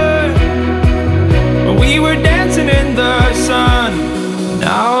remember when we were dancing in the sun.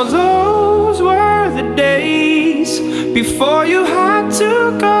 Now those were the days before you had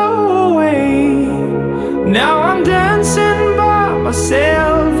to go away. Now I'm dancing by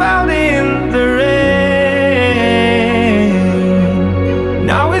myself out in the rain.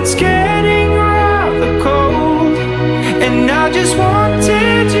 Now it's getting rather cold, and I just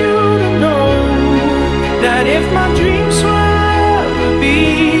wanted you to know that if my dreams will ever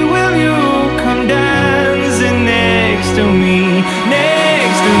be, will you come dancing next to me,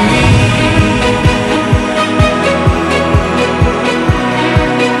 next to me?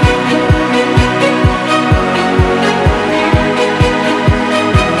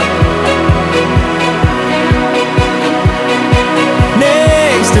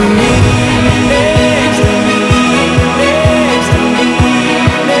 Next to me.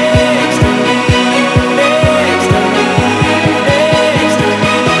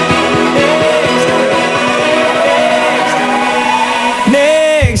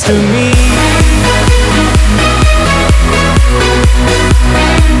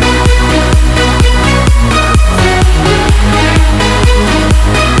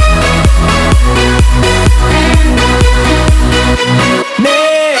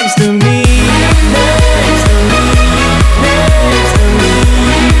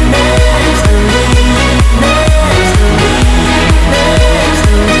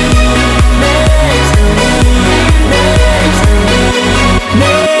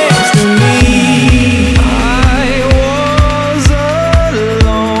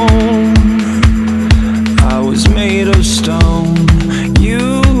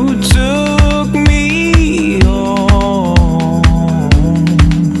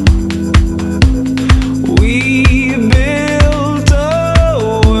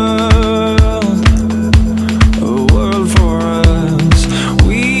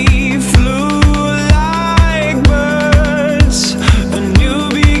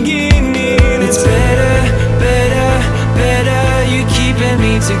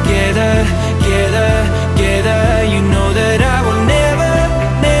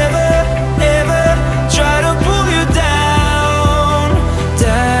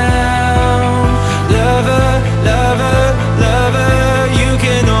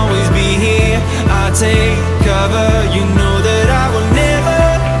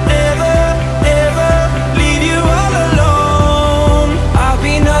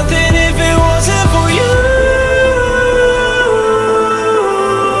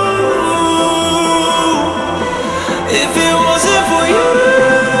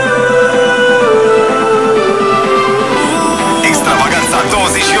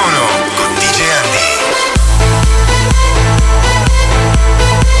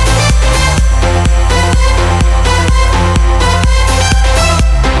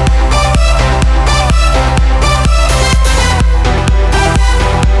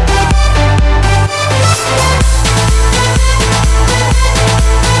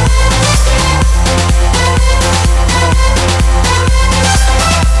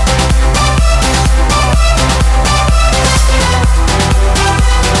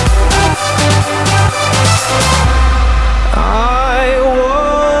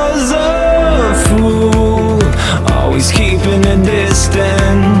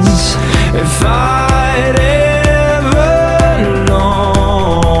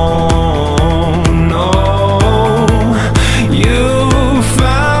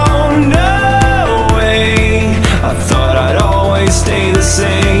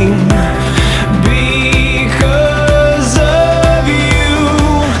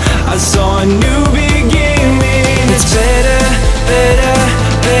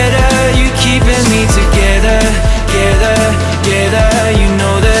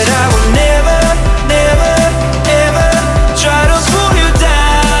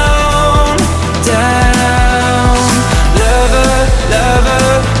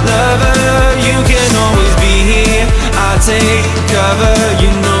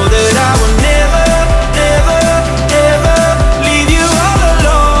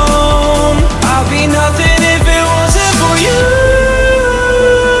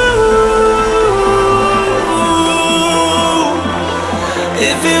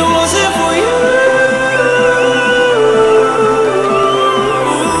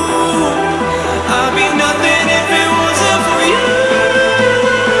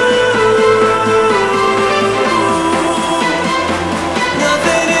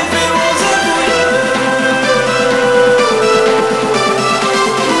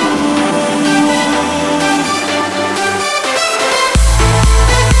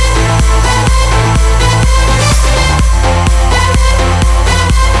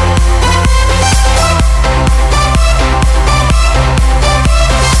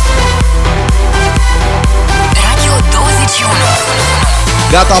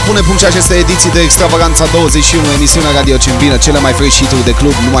 Gata, pune punct și aceste ediții de Extravaganța 21, emisiunea radio ce îmbină cele mai fresh hit-uri de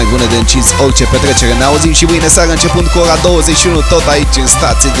club, numai bune de încins orice petrecere. Ne auzim și mâine seară începând cu ora 21, tot aici în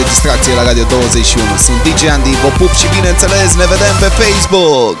stație de distracție la Radio 21. Sunt DJANDI, vă pup și bineînțeles ne vedem pe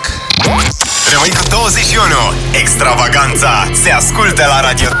Facebook. Rămâi cu 21. Extravaganța se ascultă la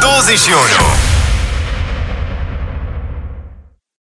Radio 21.